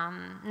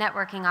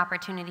networking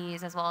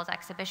opportunities as well as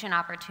exhibition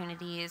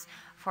opportunities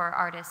for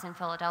artists in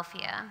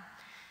Philadelphia.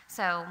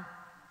 So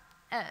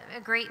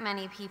a great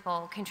many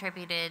people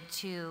contributed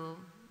to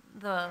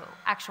the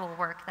actual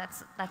work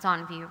that's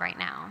on view right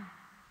now.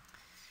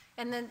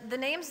 And then the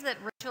names that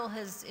Rachel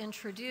has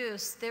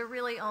introduced, they're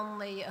really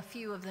only a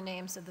few of the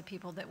names of the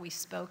people that we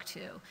spoke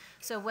to.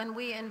 So when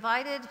we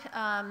invited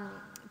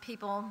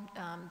people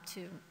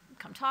to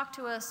come talk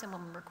to us, and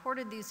when we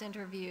recorded these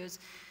interviews,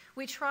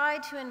 we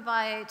tried to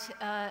invite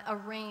a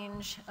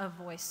range of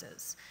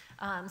voices.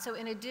 So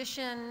in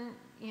addition,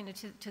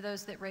 to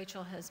those that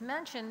Rachel has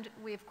mentioned,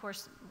 we of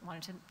course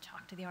wanted to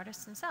talk to the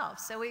artists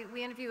themselves. So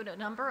we interviewed a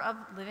number of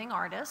living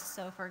artists.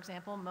 So for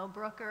example, Mo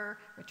Brooker,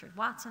 Richard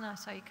Watson, I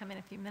saw you come in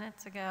a few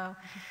minutes ago,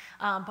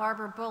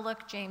 Barbara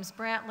Bullock, James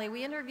Brantley.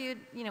 We interviewed,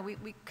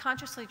 we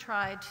consciously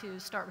tried to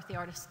start with the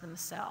artists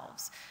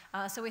themselves.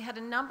 So we had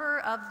a number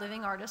of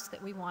living artists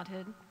that we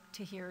wanted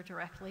to hear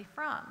directly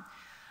from.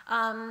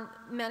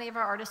 Many of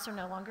our artists are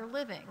no longer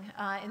living.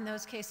 In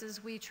those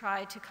cases, we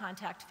tried to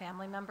contact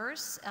family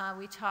members.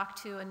 We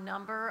talked to a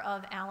number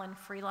of Alan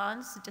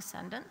Freeland's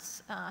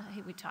descendants.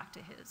 We talked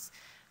to his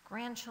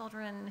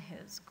grandchildren,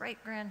 his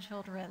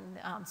great-grandchildren,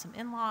 some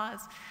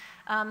in-laws.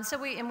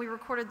 And we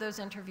recorded those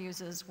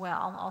interviews as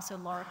well. Also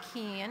Laura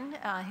Keene,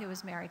 who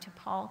was married to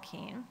Paul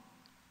Keene.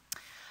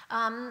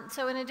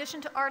 So in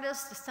addition to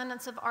artists,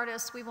 descendants of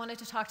artists, we wanted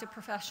to talk to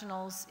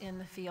professionals in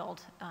the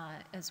field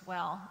as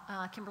well.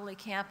 Kimberly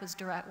Camp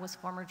was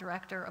former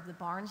director of the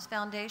Barnes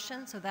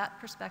Foundation, so that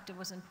perspective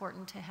was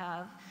important to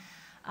have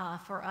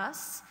for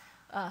us.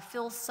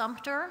 Phil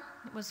Sumter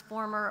was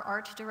former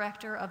art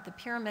director of the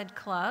Pyramid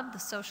Club, the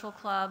social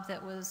club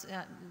that was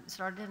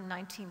started in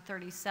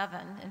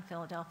 1937 in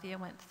Philadelphia,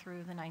 went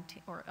through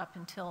up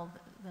until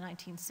the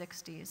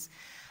 1960s.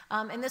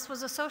 And this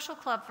was a social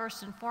club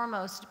first and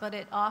foremost, but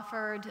it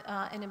offered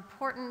an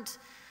important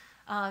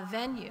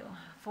venue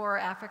for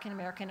African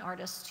American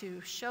artists to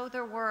show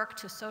their work,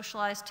 to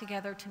socialize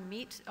together, to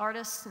meet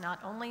artists not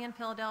only in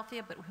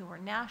Philadelphia, but who were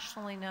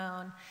nationally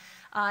known,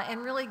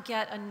 and really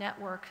get a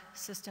network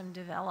system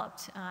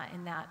developed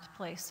in that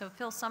place. So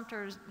Phil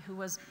Sumter, who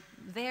was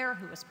there,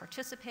 who was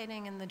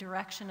participating in the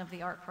direction of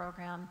the art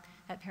program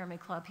at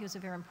Pyramid Club, he was a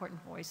very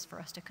important voice for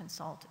us to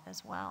consult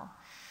as well.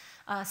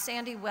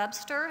 Sandy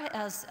Webster,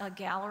 as a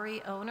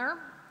gallery owner,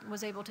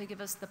 was able to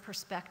give us the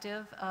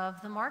perspective of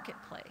the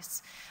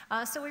marketplace.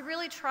 So we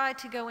really tried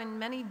to go in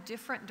many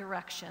different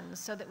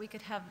directions so that we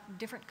could have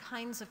different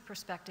kinds of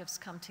perspectives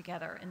come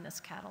together in this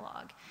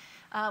catalog.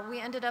 We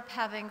ended up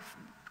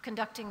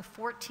conducting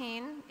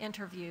 14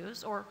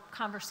 interviews, or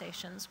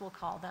conversations, we'll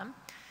call them,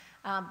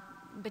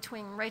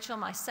 between Rachel,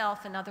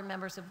 myself, and other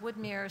members of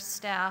Woodmere's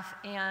staff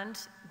and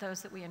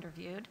those that we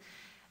interviewed.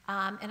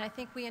 And I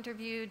think we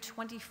interviewed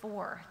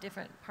 24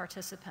 different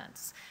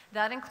participants.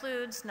 That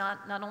includes not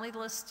only the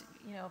list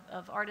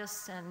of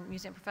artists and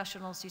museum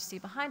professionals you see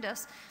behind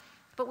us,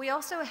 but we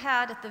also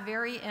had at the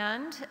very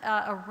end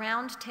a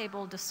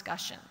roundtable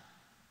discussion.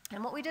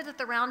 And what we did at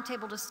the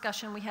roundtable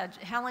discussion, we had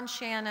Helen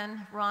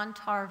Shannon, Ron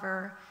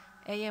Tarver,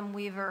 A.M.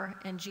 Weaver,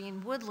 and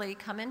Jean Woodley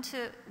come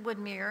into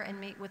Woodmere and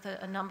meet with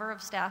a number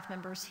of staff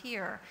members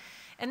here.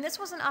 And this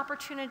was an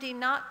opportunity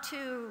not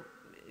to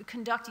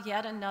conduct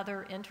yet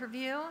another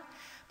interview,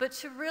 but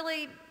to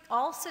really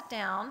all sit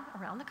down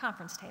around the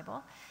conference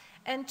table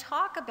and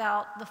talk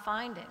about the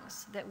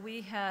findings that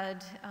we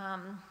had,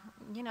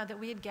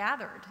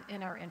 gathered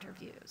in our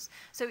interviews.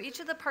 So each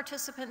of the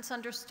participants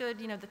understood,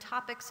 the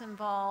topics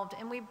involved,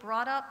 and we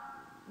brought up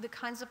the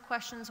kinds of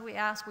questions we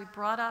asked. We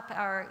brought up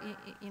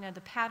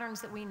the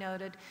patterns that we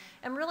noted,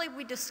 and really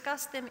we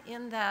discussed them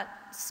in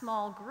that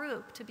small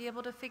group to be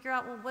able to figure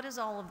out, well, what does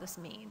all of this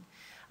mean?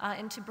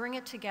 And to bring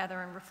it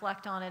together and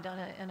reflect on it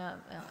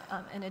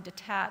in a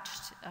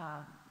detached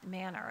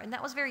manner. And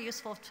that was very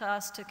useful to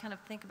us to kind of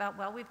think about,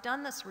 well, we've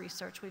done this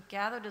research, we've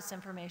gathered this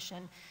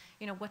information,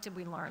 what did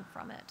we learn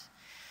from it?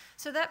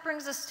 So that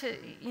brings us to,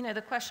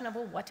 the question of,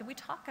 well, what did we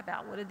talk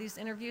about? What did these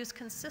interviews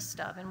consist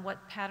of, and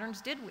what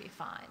patterns did we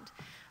find?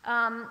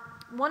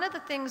 One of the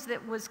things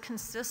that was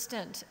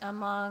consistent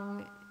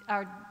among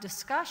our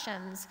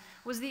discussions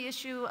was the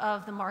issue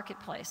of the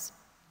marketplace.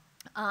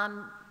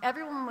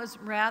 Everyone was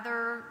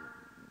rather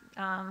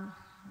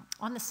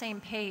on the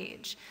same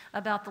page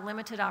about the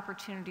limited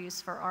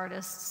opportunities for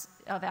artists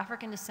of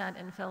African descent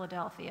in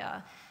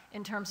Philadelphia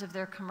in terms of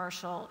their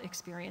commercial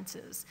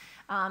experiences.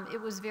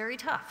 It was very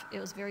tough. It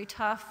was very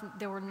tough.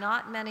 There were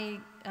not many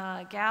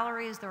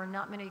galleries, there were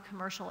not many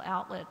commercial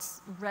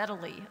outlets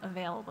readily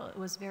available. It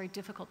was very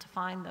difficult to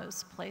find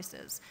those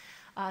places.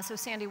 So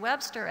Sandy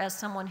Webster, as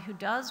someone who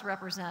does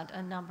represent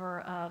a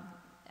number of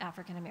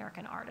African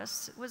American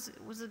artists, was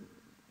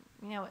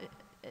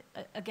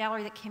a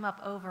gallery that came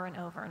up over and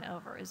over and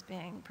over as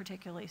being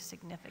particularly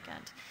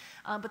significant.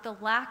 But the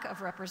lack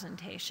of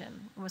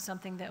representation was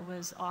something that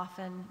was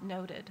often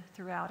noted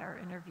throughout our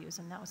interviews,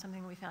 and that was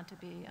something we found to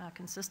be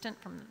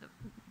consistent from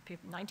the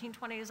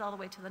 1920s all the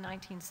way to the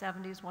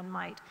 1970s, one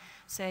might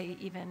say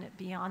even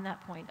beyond that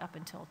point up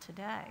until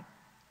today.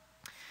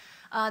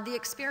 The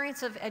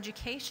experience of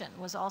education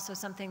was also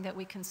something that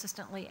we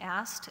consistently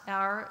asked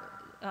our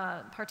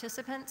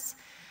participants.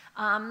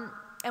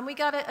 And we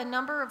got a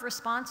number of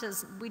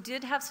responses. We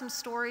did have some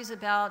stories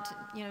about,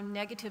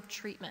 negative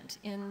treatment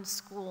in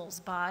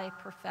schools by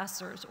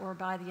professors or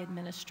by the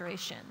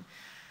administration.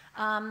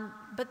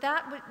 But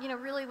that,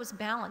 really was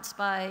balanced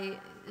by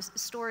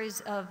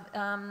stories of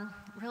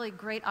really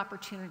great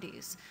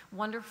opportunities,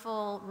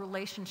 wonderful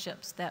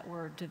relationships that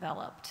were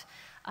developed,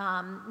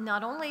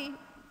 not only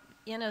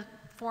in a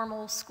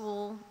formal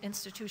school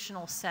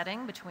institutional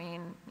setting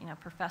between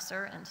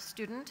professor and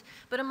student,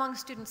 but among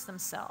students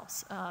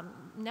themselves.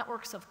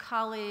 Networks of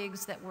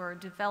colleagues that were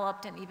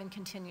developed and even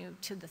continue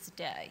to this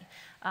day.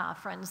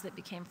 Friends that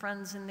became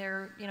friends in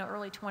their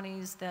early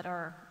 20s that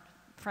are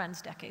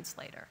friends decades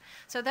later.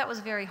 So that was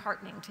very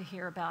heartening to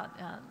hear about.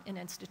 An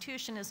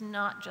institution is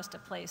not just a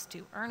place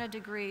to earn a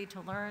degree,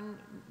 to learn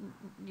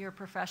your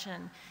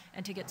profession,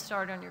 and to get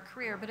started on your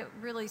career, but it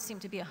really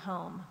seemed to be a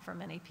home for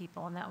many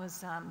people, and that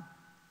was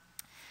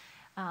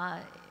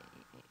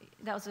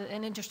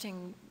an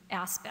interesting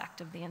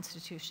aspect of the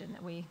institution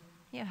that we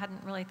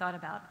hadn't really thought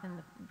about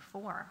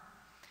before.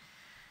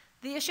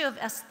 The issue of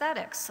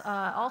aesthetics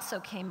also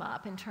came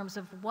up in terms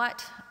of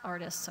what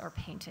artists are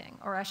painting,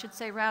 or I should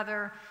say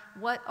rather,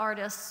 what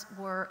artists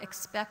were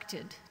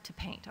expected to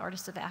paint,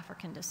 artists of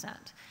African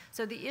descent.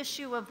 So the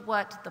issue of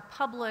what the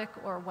public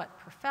or what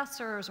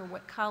professors or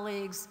what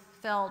colleagues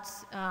felt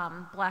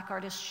Black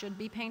artists should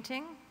be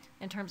painting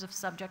in terms of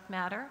subject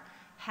matter,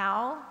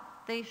 how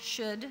they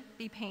should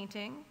be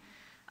painting,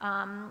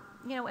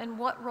 and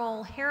what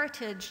role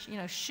heritage,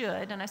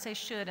 should, and I say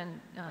should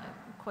in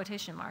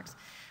quotation marks,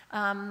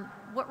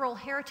 what role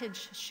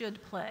heritage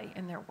should play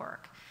in their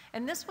work.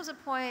 And this was a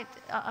point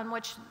on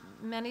which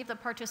many of the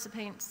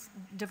participants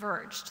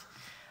diverged.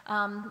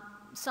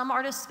 Some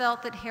artists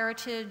felt that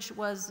heritage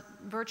was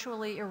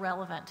virtually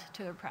irrelevant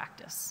to their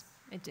practice.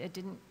 It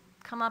didn't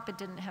come up, it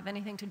didn't have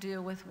anything to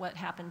do with what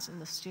happens in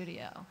the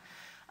studio.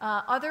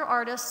 Other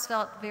artists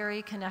felt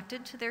very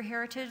connected to their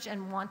heritage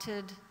and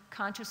wanted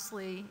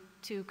consciously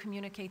to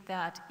communicate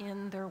that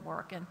in their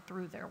work and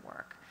through their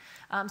work.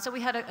 So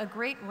we had a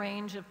great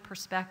range of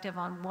perspective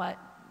on what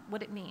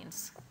it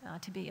means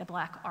to be a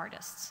Black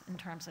artist in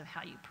terms of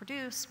how you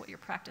produce, what your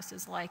practice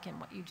is like, and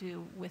what you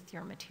do with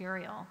your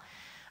material.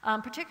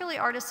 Particularly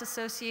artists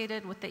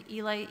associated with the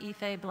Ile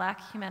Ife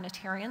Black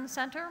Humanitarian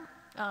Center.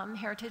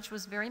 Heritage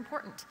was very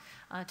important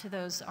to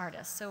those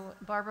artists. So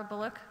Barbara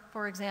Bullock,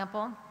 for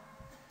example,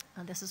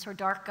 this is her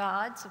Dark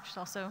Gods, which is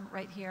also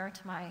right here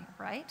to my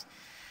right.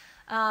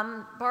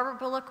 Barbara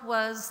Bullock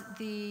was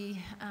the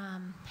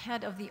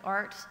head of the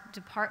art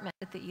department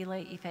at the Ile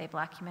Ife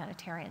Black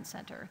Humanitarian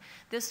Center.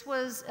 This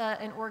was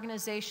an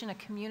organization, a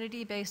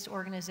community-based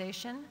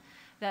organization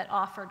that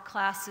offered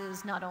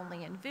classes not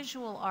only in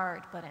visual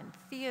art, but in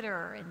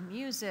theater, in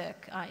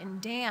music, in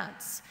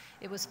dance.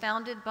 It was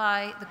founded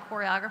by the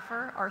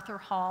choreographer, Arthur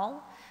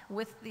Hall,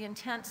 with the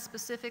intent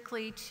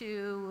specifically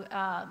to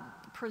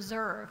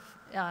preserve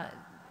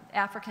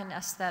African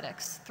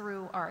aesthetics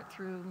through art,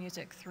 through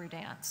music, through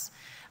dance.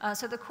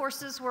 So the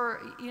courses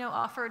were,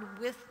 offered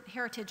with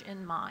heritage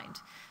in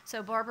mind.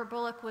 So Barbara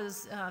Bullock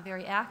was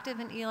very active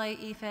in Ile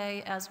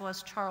Ife, as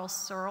was Charles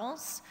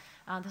Searles.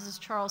 This is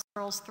Charles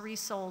Searles' Three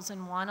Souls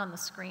in One on the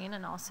screen,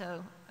 and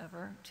also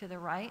over to the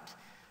right,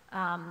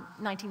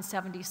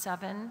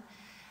 1977.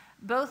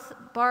 Both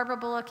Barbara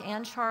Bullock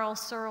and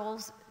Charles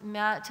Searles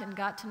met and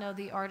got to know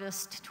the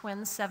artist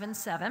Twin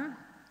 77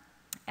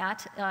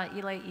 at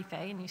Ile Ife,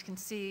 and you can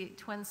see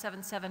Twin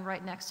 77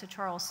 right next to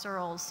Charles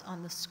Searles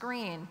on the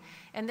screen.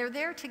 And they're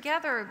there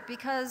together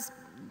because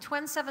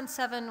Twin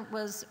 77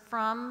 was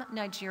from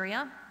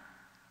Nigeria,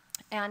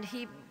 and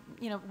he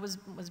was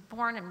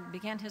born and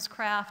began his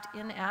craft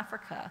in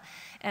Africa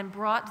and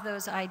brought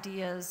those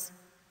ideas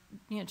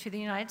to the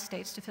United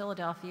States, to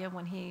Philadelphia,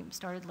 when he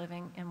started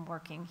living and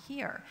working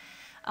here.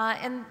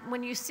 And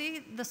when you see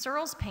the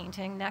Searles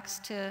painting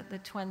next to the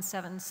Twin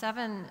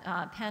 77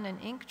 pen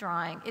and ink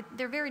drawing,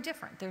 they're very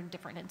different. They're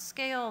different in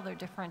scale, they're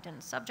different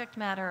in subject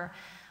matter,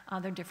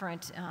 they're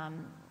different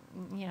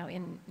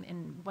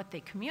in what they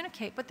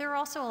communicate, but there are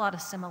also a lot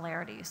of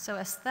similarities. So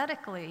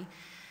aesthetically,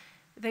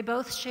 they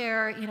both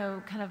share,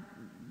 kind of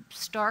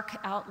stark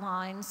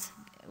outlines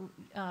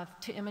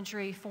to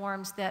imagery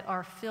forms that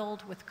are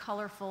filled with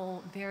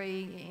colorful,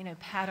 very,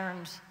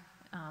 patterned,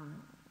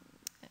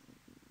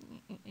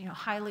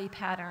 highly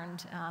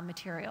patterned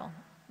material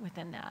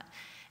within that.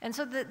 And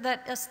so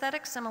that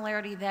aesthetic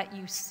similarity that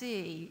you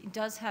see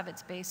does have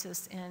its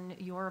basis in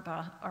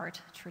Yoruba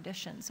art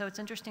tradition. So it's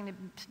interesting to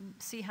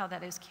see how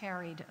that is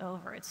carried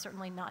over. It's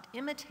certainly not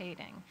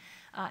imitating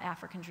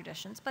African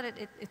traditions, but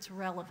it's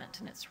relevant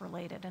and it's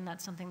related, and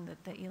that's something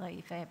that the Ile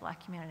Ife Black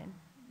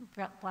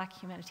Black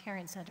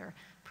Humanitarian Center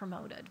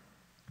promoted.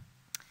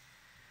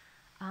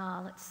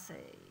 Let's see.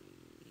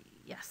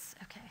 Yes,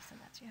 okay, so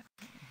that's you.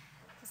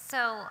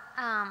 So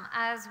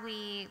as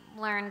we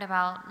learned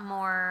about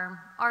more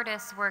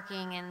artists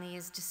working in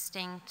these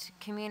distinct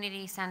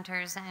community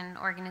centers and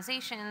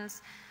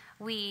organizations,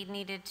 we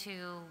needed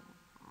to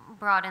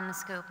broaden the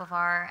scope of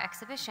our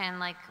exhibition,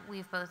 like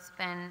we've both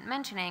been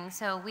mentioning.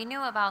 So we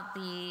knew about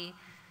the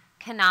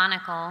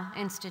canonical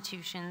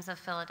institutions of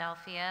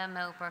Philadelphia.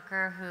 Mo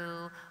Brooker,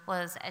 who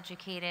was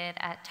educated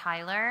at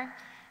Tyler,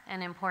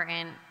 an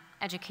important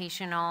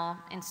educational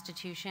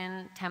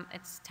institution,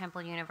 it's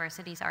Temple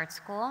University's art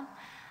school,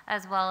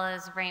 as well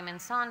as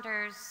Raymond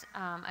Saunders,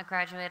 a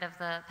graduate of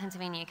the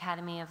Pennsylvania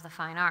Academy of the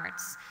Fine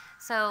Arts.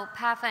 So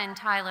PAFA and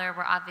Tyler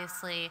were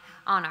obviously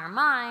on our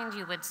mind.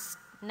 You would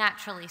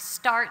naturally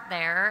start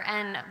there,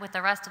 and with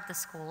the rest of the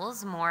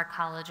schools, Moore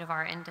College of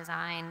Art and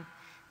Design,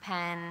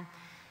 Penn,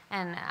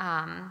 and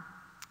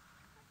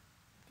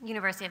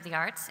University of the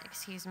Arts,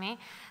 excuse me.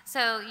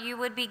 So you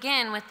would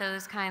begin with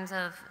those kinds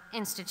of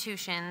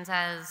institutions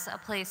as a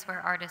place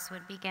where artists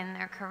would begin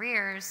their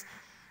careers,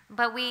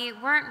 but we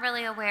weren't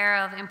really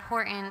aware of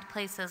important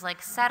places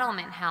like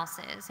settlement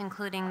houses,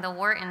 including the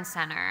Wharton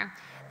Center,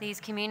 these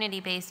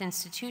community-based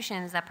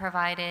institutions that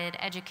provided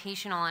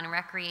educational and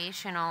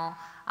recreational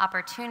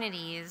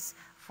opportunities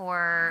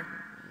for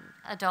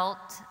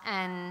adult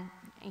and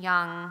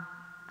young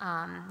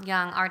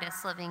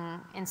artists living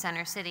in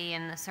Center City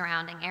and the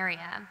surrounding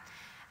area,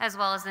 as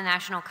well as the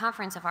National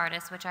Conference of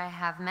Artists, which I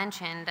have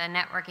mentioned, a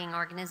networking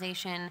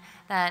organization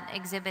that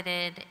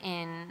exhibited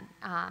in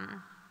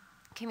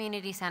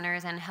community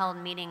centers and held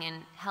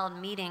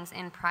meetings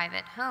in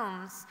private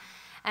homes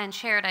and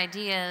shared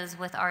ideas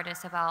with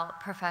artists about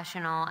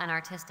professional and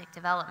artistic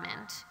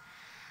development.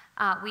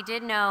 We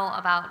did know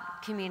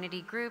about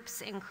community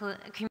groups,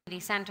 community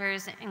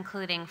centers,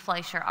 including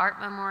Fleischer Art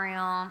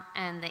Memorial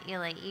and the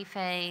Ile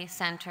Ife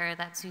Center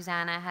that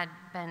Susanna had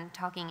been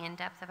talking in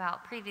depth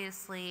about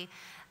previously,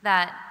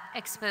 that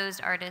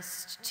exposed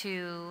artists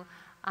to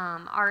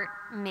art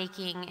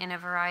making in a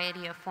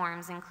variety of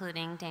forms,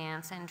 including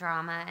dance and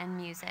drama and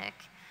music.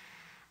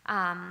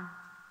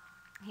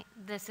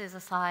 This is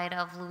a slide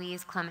of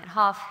Louise Clement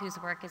Hoff, whose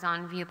work is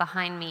on view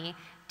behind me,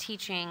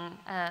 teaching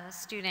a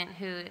student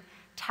who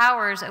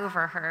towers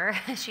over her.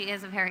 She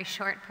is a very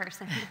short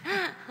person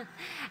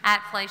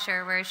at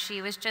Fleischer, where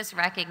she was just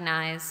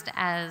recognized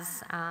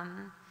as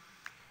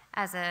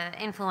an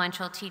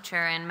influential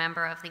teacher and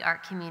member of the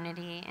art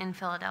community in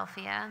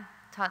Philadelphia,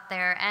 taught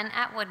there and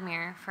at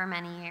Woodmere for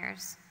many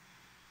years.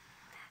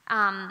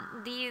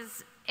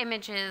 These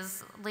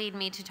images lead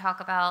me to talk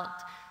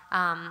about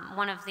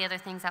one of the other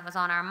things that was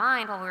on our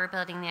mind while we were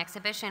building the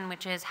exhibition,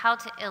 which is how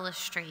to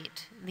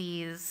illustrate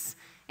these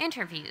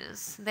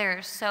interviews.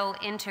 They're so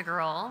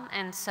integral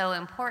and so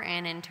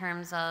important in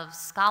terms of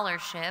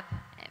scholarship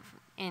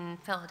in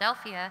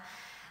Philadelphia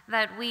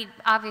that we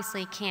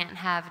obviously can't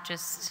have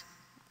just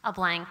a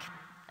blank,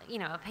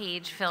 a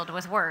page filled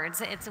with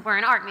words. We're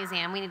an art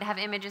museum. We need to have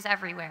images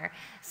everywhere.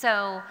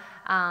 So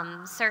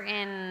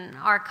certain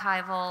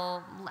archives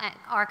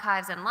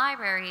and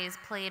libraries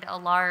played a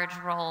large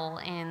role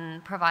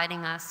in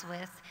providing us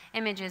with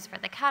images for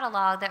the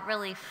catalog that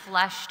really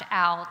fleshed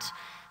out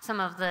some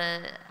of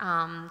the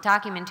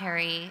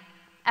documentary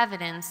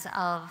evidence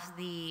of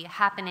the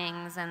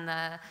happenings and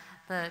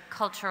the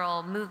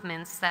cultural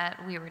movements that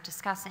we were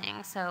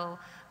discussing. So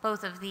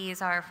both of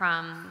these are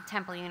from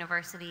Temple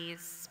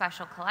University's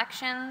special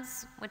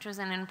collections, which was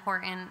an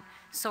important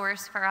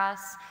source for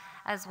us,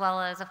 as well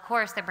as, of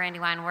course, the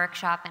Brandywine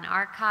Workshop and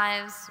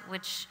Archives,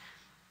 which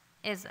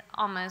is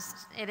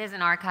it is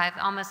an archive,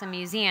 almost a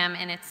museum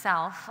in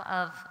itself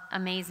of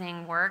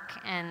amazing work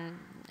and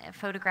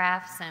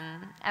photographs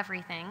and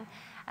everything,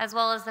 as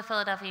well as the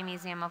Philadelphia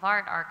Museum of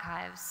Art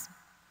archives,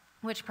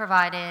 which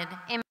provided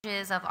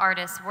images of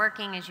artists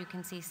working, as you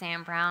can see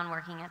Sam Brown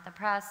working at the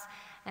press,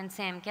 and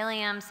Sam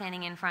Gilliam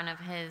standing in front of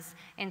his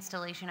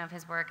installation of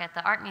his work at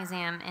the Art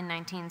Museum in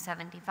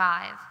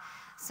 1975.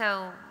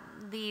 So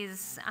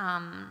these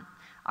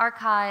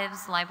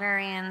archives,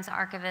 librarians,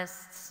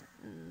 archivists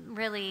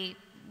really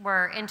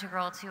were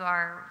integral to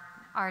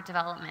our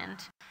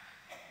development.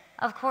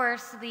 Of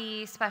course,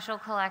 the special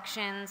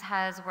collections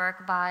has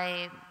work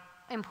by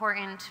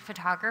important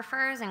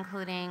photographers,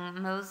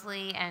 including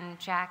Mosley and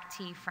Jack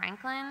T.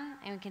 Franklin.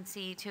 And we can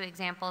see two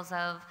examples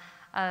of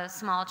a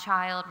small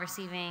child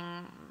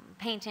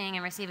painting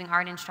and receiving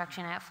art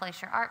instruction at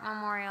Fleischer Art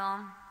Memorial.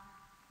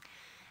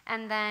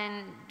 And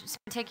then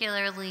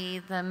particularly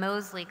the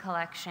Mosley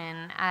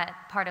collection at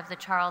part of the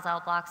Charles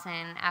L.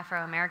 Blockson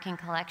Afro-American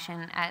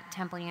collection at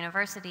Temple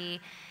University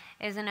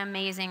is an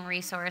amazing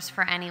resource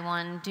for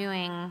anyone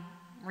doing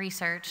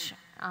research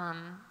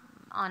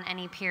on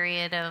any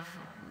period of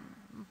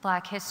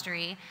Black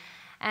history.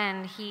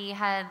 And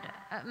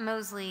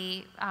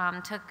Mosley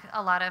took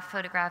a lot of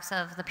photographs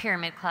of the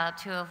Pyramid Club,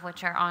 two of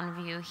which are on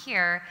view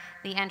here,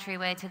 the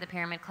entryway to the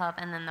Pyramid Club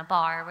and then the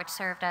bar, which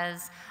served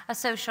as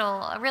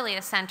really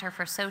a center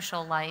for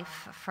social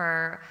life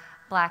for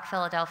Black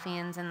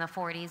Philadelphians in the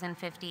 40s and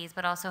 50s,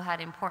 but also had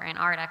important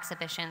art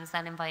exhibitions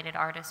that invited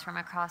artists from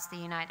across the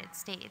United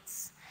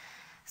States.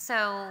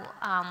 So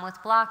with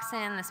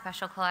Bloxen, the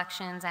special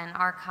collections, and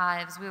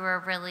archives, we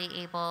were really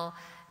able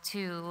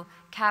to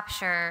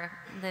capture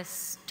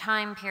this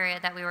time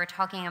period that we were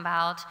talking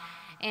about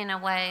in a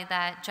way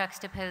that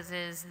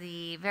juxtaposes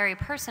the very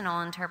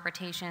personal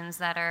interpretations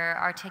that are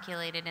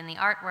articulated in the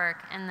artwork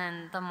and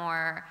then the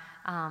more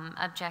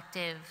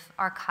objective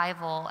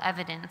archival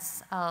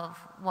evidence of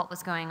what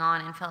was going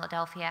on in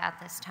Philadelphia at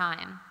this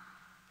time.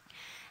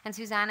 And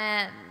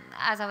Susanna,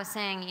 as I was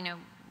saying, you know,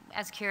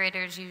 as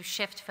curators, you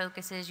shift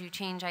focuses, you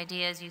change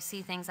ideas, you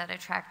see things that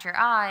attract your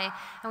eye,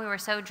 and we were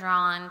so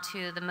drawn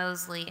to the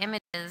Mosley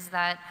images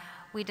that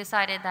we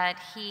decided that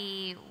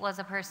he was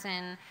a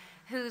person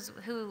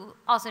who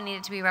also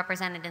needed to be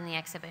represented in the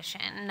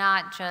exhibition,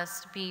 not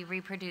just be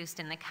reproduced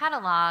in the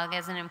catalog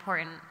as an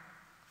important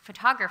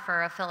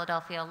photographer of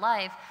Philadelphia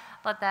life,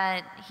 but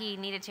that he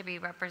needed to be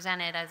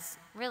represented as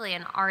really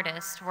an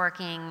artist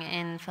working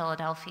in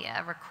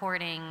Philadelphia,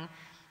 recording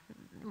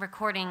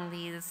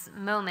these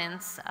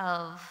moments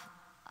of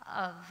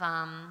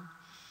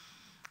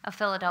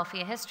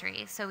Philadelphia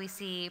history. So we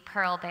see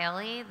Pearl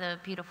Bailey, the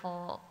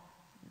beautiful,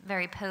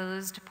 very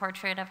posed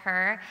portrait of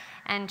her,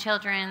 and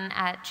children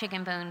at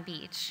Chicken Bone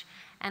Beach.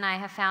 And I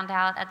have found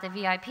out at the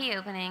VIP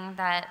opening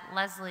that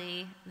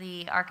Leslie,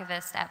 the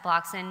archivist at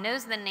Bloxen,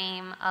 knows the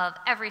name of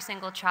every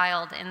single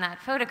child in that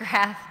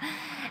photograph.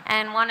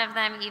 And one of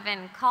them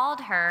even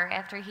called her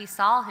after he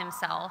saw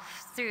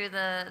himself through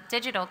the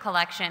digital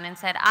collection and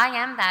said, "I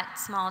am that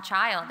small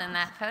child in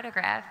that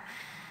photograph."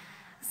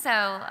 So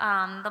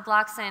the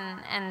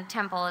Bloxen and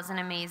Temple is an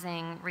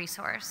amazing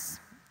resource.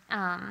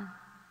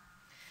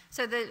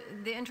 So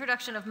the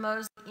introduction of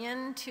Mosley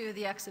into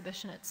the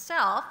exhibition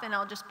itself, and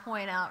I'll just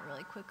point out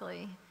really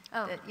quickly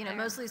that, you know,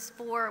 Mosley's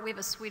we have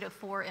a suite of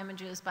 4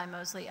 images by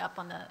Mosley up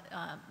on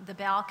the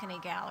balcony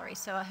gallery.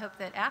 So I hope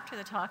that after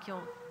the talk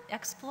you'll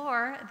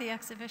explore the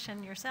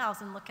exhibition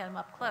yourselves and look at them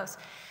up close.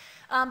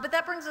 But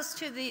that brings us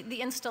to the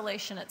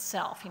installation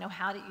itself. You know,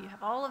 how do you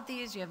have all of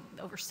these? You have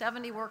over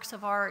 70 works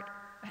of art.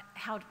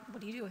 What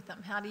do you do with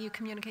them? How do you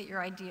communicate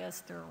your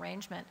ideas through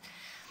arrangement?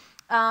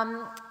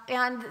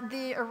 And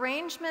the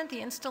arrangement,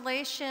 the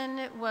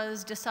installation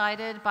was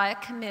decided by a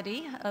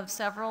committee of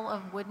several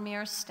of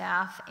Woodmere's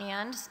staff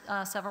and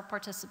several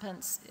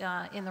participants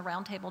in the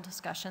roundtable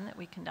discussion that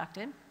we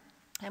conducted.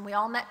 And we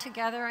all met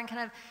together and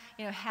kind of,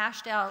 you know,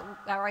 hashed out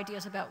our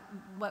ideas about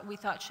what we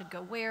thought should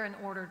go where in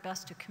order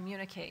best to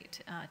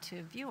communicate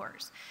to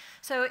viewers.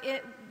 So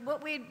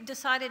what we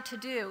decided to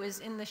do is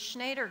in the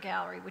Schneider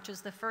Gallery, which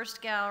is the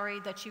first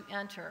gallery that you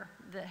enter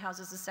that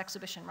houses this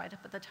exhibition right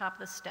up at the top of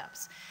the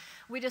steps.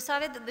 We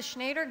decided that the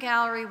Schneider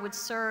Gallery would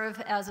serve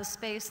as a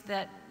space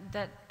that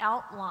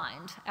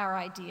outlined our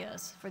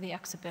ideas for the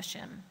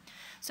exhibition.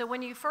 So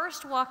when you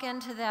first walk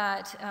into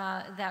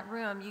that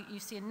room, you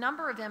see a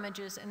number of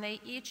images, and they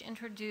each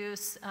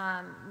introduce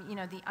you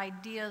know, the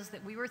ideas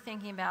that we were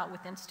thinking about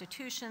with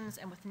institutions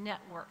and with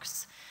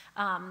networks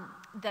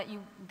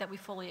that we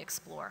fully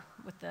explore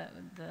with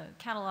the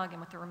catalog and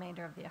with the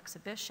remainder of the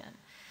exhibition.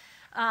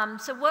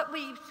 So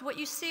what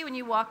you see when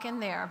you walk in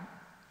there,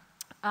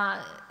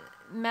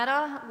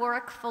 Meta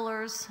Warwick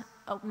Fuller's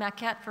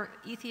maquette for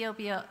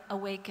Ethiopia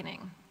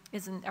Awakening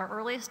is our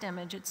earliest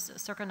image. It's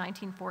circa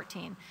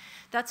 1914.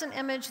 That's an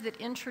image that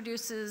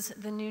introduces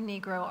the new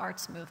Negro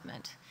arts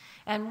movement.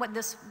 And what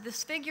this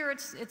figure,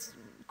 it's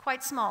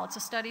quite small. It's a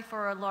study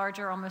for a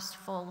larger, almost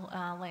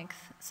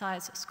full-length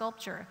size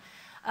sculpture.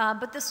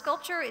 But the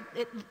sculpture,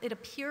 it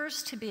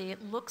appears to be,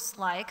 it looks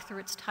like, through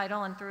its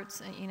title and through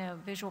its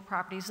visual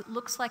properties, it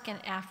looks like an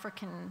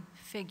African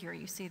figure.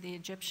 You see the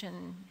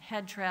Egyptian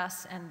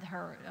headdress and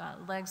her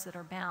legs that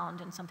are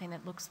bound in something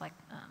that looks like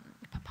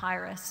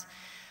papyrus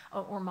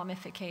or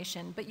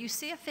mummification. But you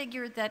see a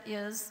figure that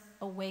is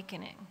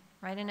awakening,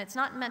 right? And it's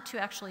not meant to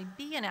actually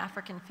be an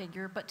African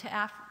figure, but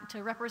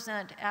to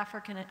represent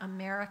African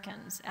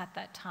Americans at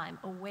that time,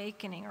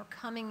 awakening or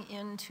coming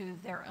into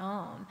their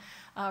own,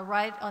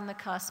 right on the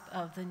cusp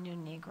of the new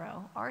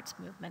Negro arts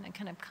movement and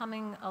kind of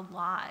coming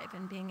alive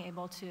and being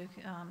able to,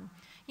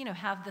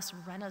 have this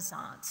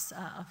renaissance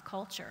of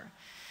culture.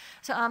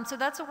 So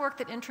that's a work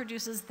that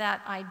introduces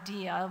that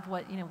idea of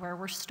where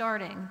we're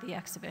starting the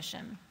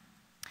exhibition.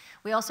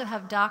 We also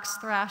have Docs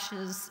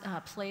Thrash's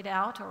Played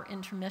Out or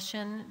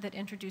Intermission that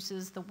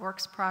introduces the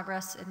Works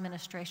Progress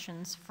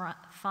Administration's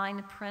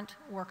Fine Print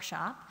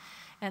Workshop.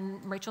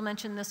 And Rachel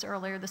mentioned this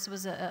earlier. This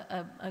was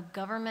a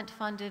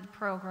government-funded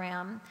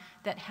program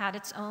that had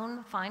its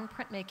own fine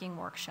printmaking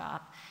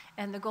workshop.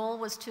 And the goal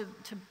was to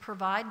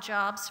provide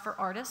jobs for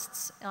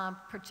artists.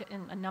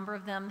 And a number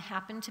of them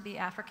happened to be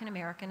African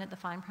American at the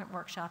Fine Print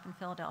Workshop in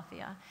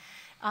Philadelphia.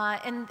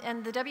 And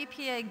the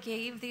WPA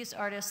gave these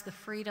artists the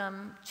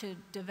freedom to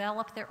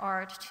develop their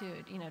art,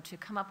 to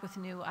come up with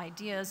new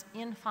ideas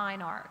in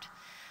fine art.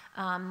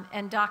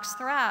 And Docs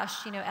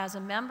Thrash, as a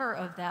member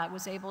of that,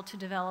 was able to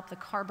develop the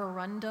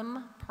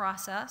carborundum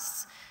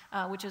process,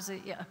 which is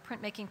a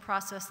printmaking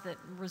process that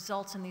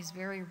results in these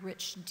very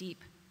rich,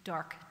 deep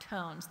dark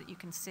tones that you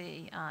can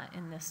see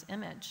in this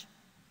image.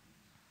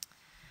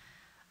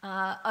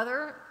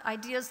 Other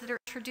ideas that are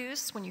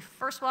introduced, when you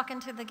first walk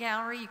into the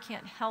gallery, you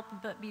can't help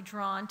but be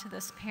drawn to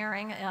this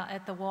pairing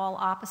at the wall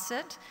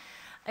opposite.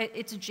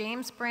 It's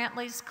James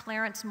Brantley's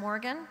Clarence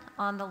Morgan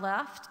on the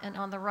left, and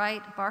on the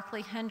right,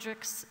 Barclay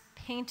Hendricks'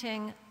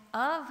 painting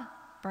of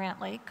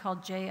Brantley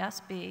called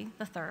JSB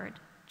III,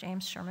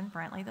 James Sherman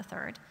Brantley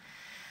III.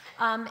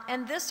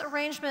 And this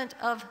arrangement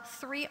of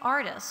three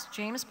artists,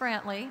 James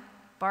Brantley,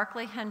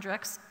 Barclay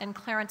Hendricks, and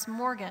Clarence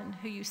Morgan,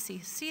 who you see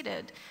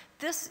seated,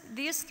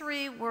 these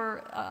three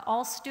were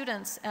all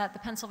students at the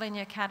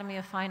Pennsylvania Academy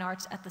of Fine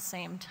Arts at the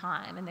same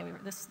time, and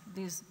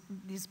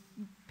these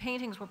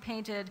paintings were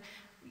painted,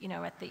 you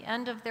know, at the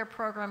end of their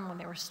program when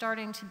they were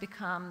starting to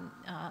become,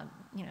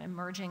 you know,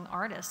 emerging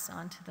artists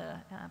onto the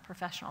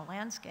professional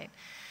landscape.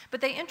 But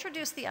they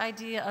introduced the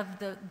idea of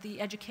the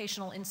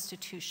educational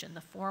institution,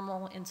 the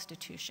formal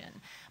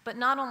institution. But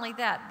not only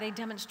that, they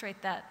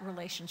demonstrate that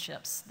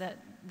relationships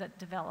that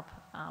develop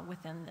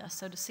within this.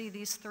 So to see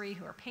these three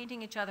who are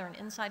painting each other and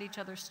inside each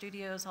other's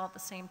studios all at the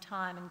same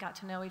time and got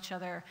to know each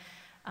other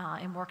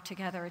and work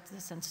together at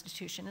this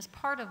institution is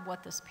part of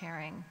what this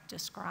pairing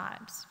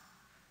describes.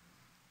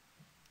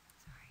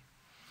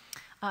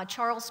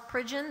 Charles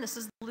Pridgeon, this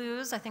is the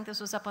Blues. I think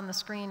this was up on the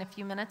screen a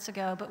few minutes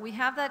ago, but we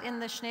have that in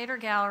the Schneider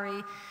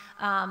Gallery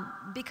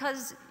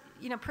because,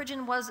 you know,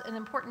 Pridgeon was an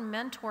important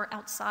mentor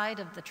outside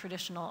of the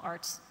traditional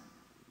arts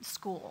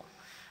school.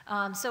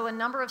 So a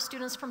number of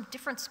students from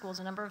different schools,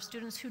 a number of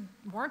students who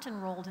weren't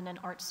enrolled in an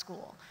art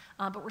school,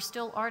 but were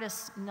still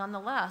artists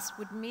nonetheless,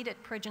 would meet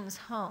at Pridgeon's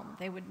home.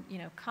 They would, you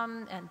know,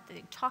 come and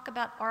they'd talk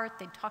about art,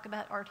 they'd talk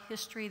about art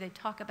history, they'd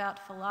talk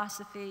about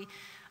philosophy,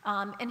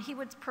 and he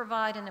would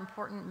provide an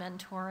important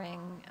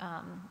mentoring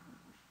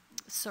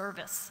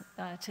service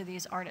to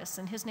these artists,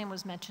 and his name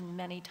was mentioned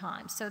many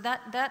times. So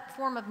that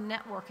form of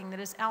networking that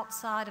is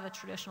outside of a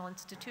traditional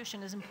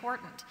institution is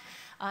important,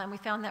 and we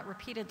found that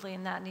repeatedly,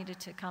 and that needed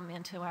to come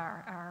into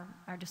our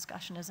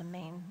discussion as a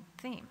main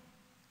theme.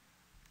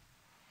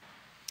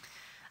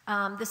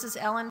 This is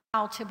Ellen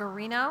Powell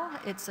Tiberino.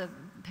 It's a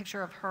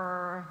picture of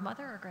her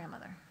mother or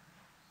grandmother?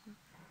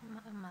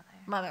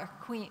 Mother,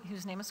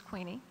 whose name is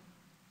Queenie.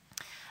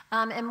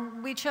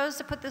 And we chose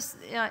to put this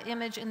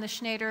image in the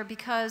Schneider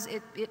because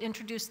it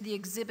introduced the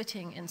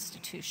exhibiting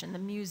institution, the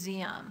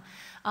museum.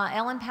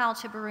 Ellen Powell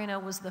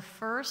Tiberino was the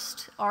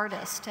first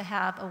artist to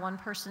have a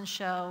one-person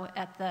show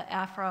at the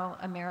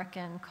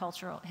Afro-American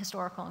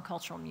Historical and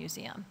Cultural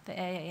Museum, the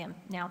AAM,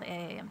 now the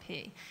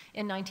AAMP,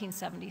 in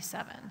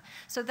 1977.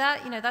 So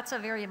that, you know, that's a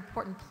very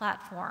important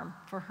platform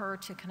for her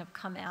to kind of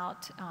come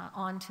out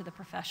onto the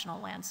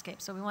professional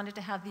landscape. So we wanted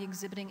to have the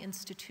exhibiting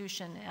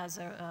institution as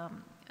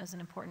an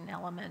important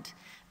element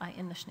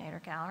in the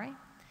Schneider Gallery.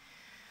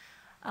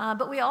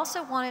 But we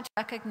also wanted to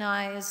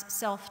recognize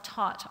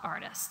self-taught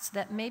artists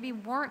that maybe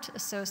weren't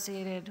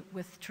associated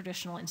with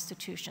traditional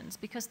institutions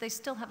because they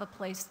still have a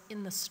place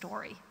in the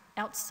story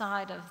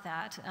outside of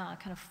that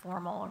kind of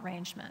formal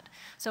arrangement.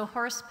 So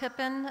Horace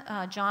Pippin,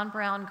 John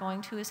Brown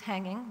Going to His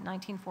Hanging,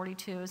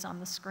 1942, is on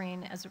the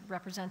screen as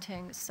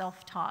representing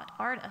self-taught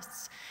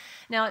artists.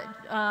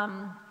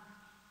 Now,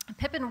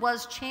 Pippin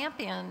was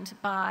championed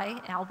by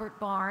Albert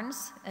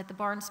Barnes at the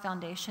Barnes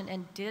Foundation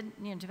and did,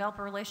 you know, develop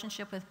a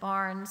relationship with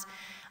Barnes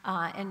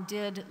and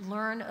did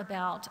learn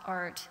about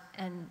art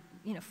and,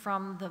 you know,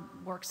 from the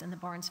works in the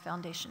Barnes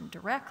Foundation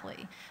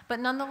directly. But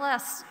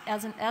nonetheless,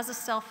 as a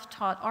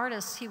self-taught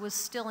artist, he was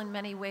still in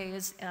many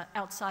ways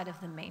outside of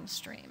the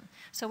mainstream.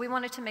 So we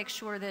wanted to make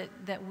sure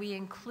that we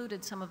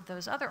included some of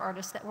those other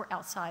artists that were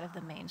outside of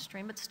the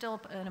mainstream, but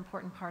still an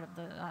important part of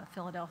the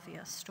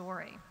Philadelphia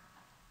story.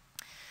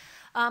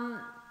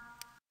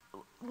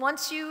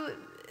 Once you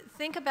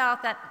think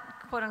about that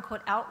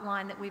quote-unquote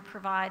outline that we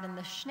provide in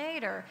the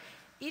Schneider,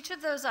 each of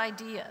those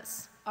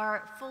ideas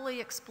are fully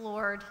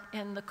explored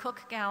in the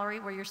Cook Gallery,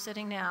 where you're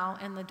sitting now,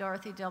 and the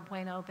Dorothy Del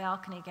Bueno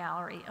Balcony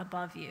Gallery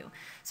above you.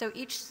 So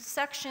each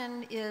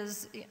section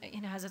is,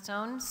 you know, has its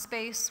own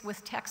space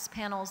with text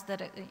panels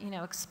that, you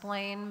know,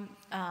 explain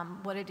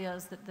what it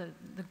is that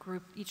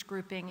each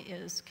grouping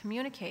is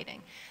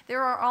communicating.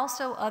 There are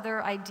also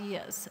other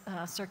ideas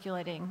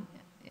circulating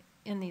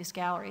in these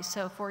galleries.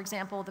 So for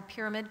example, the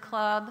Pyramid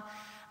Club,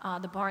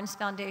 the Barnes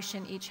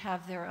Foundation each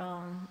have their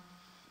own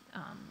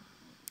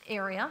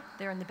area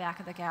there in the back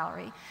of the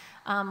gallery.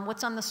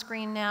 What's on the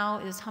screen now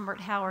is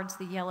Humbert Howard's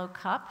The Yellow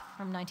Cup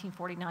from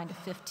 1949 to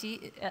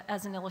 50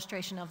 as an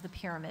illustration of the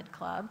Pyramid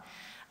Club.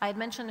 I had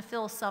mentioned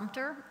Phil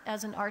Sumter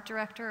as an art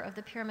director of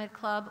the Pyramid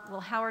Club. Well,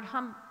 Humbert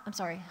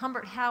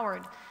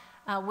Howard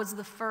was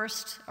the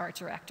first art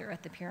director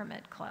at the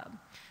Pyramid Club.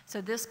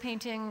 So this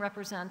painting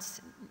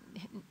represents,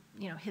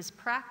 you know, his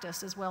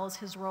practice as well as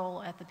his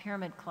role at the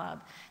Pyramid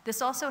Club.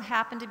 This also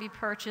happened to be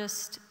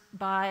purchased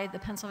by the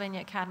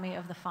Pennsylvania Academy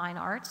of the Fine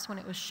Arts when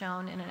it was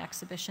shown in an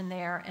exhibition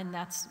there, and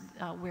that's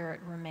where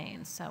it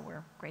remains. So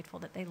we're grateful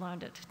that they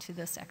loaned it to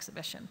this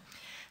exhibition.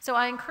 So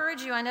I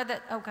encourage you, I know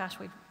that, oh gosh,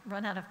 we've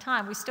run out of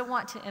time. We still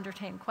want to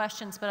entertain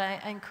questions, but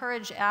I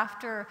encourage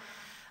after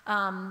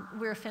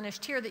we're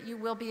finished here, that you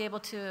will be able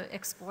to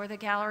explore the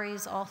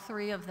galleries, all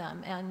 3 of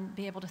them, and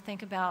be able to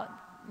think about,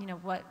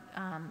 what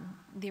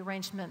the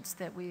arrangements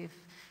that we've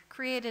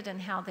created and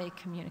how they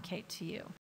communicate to you.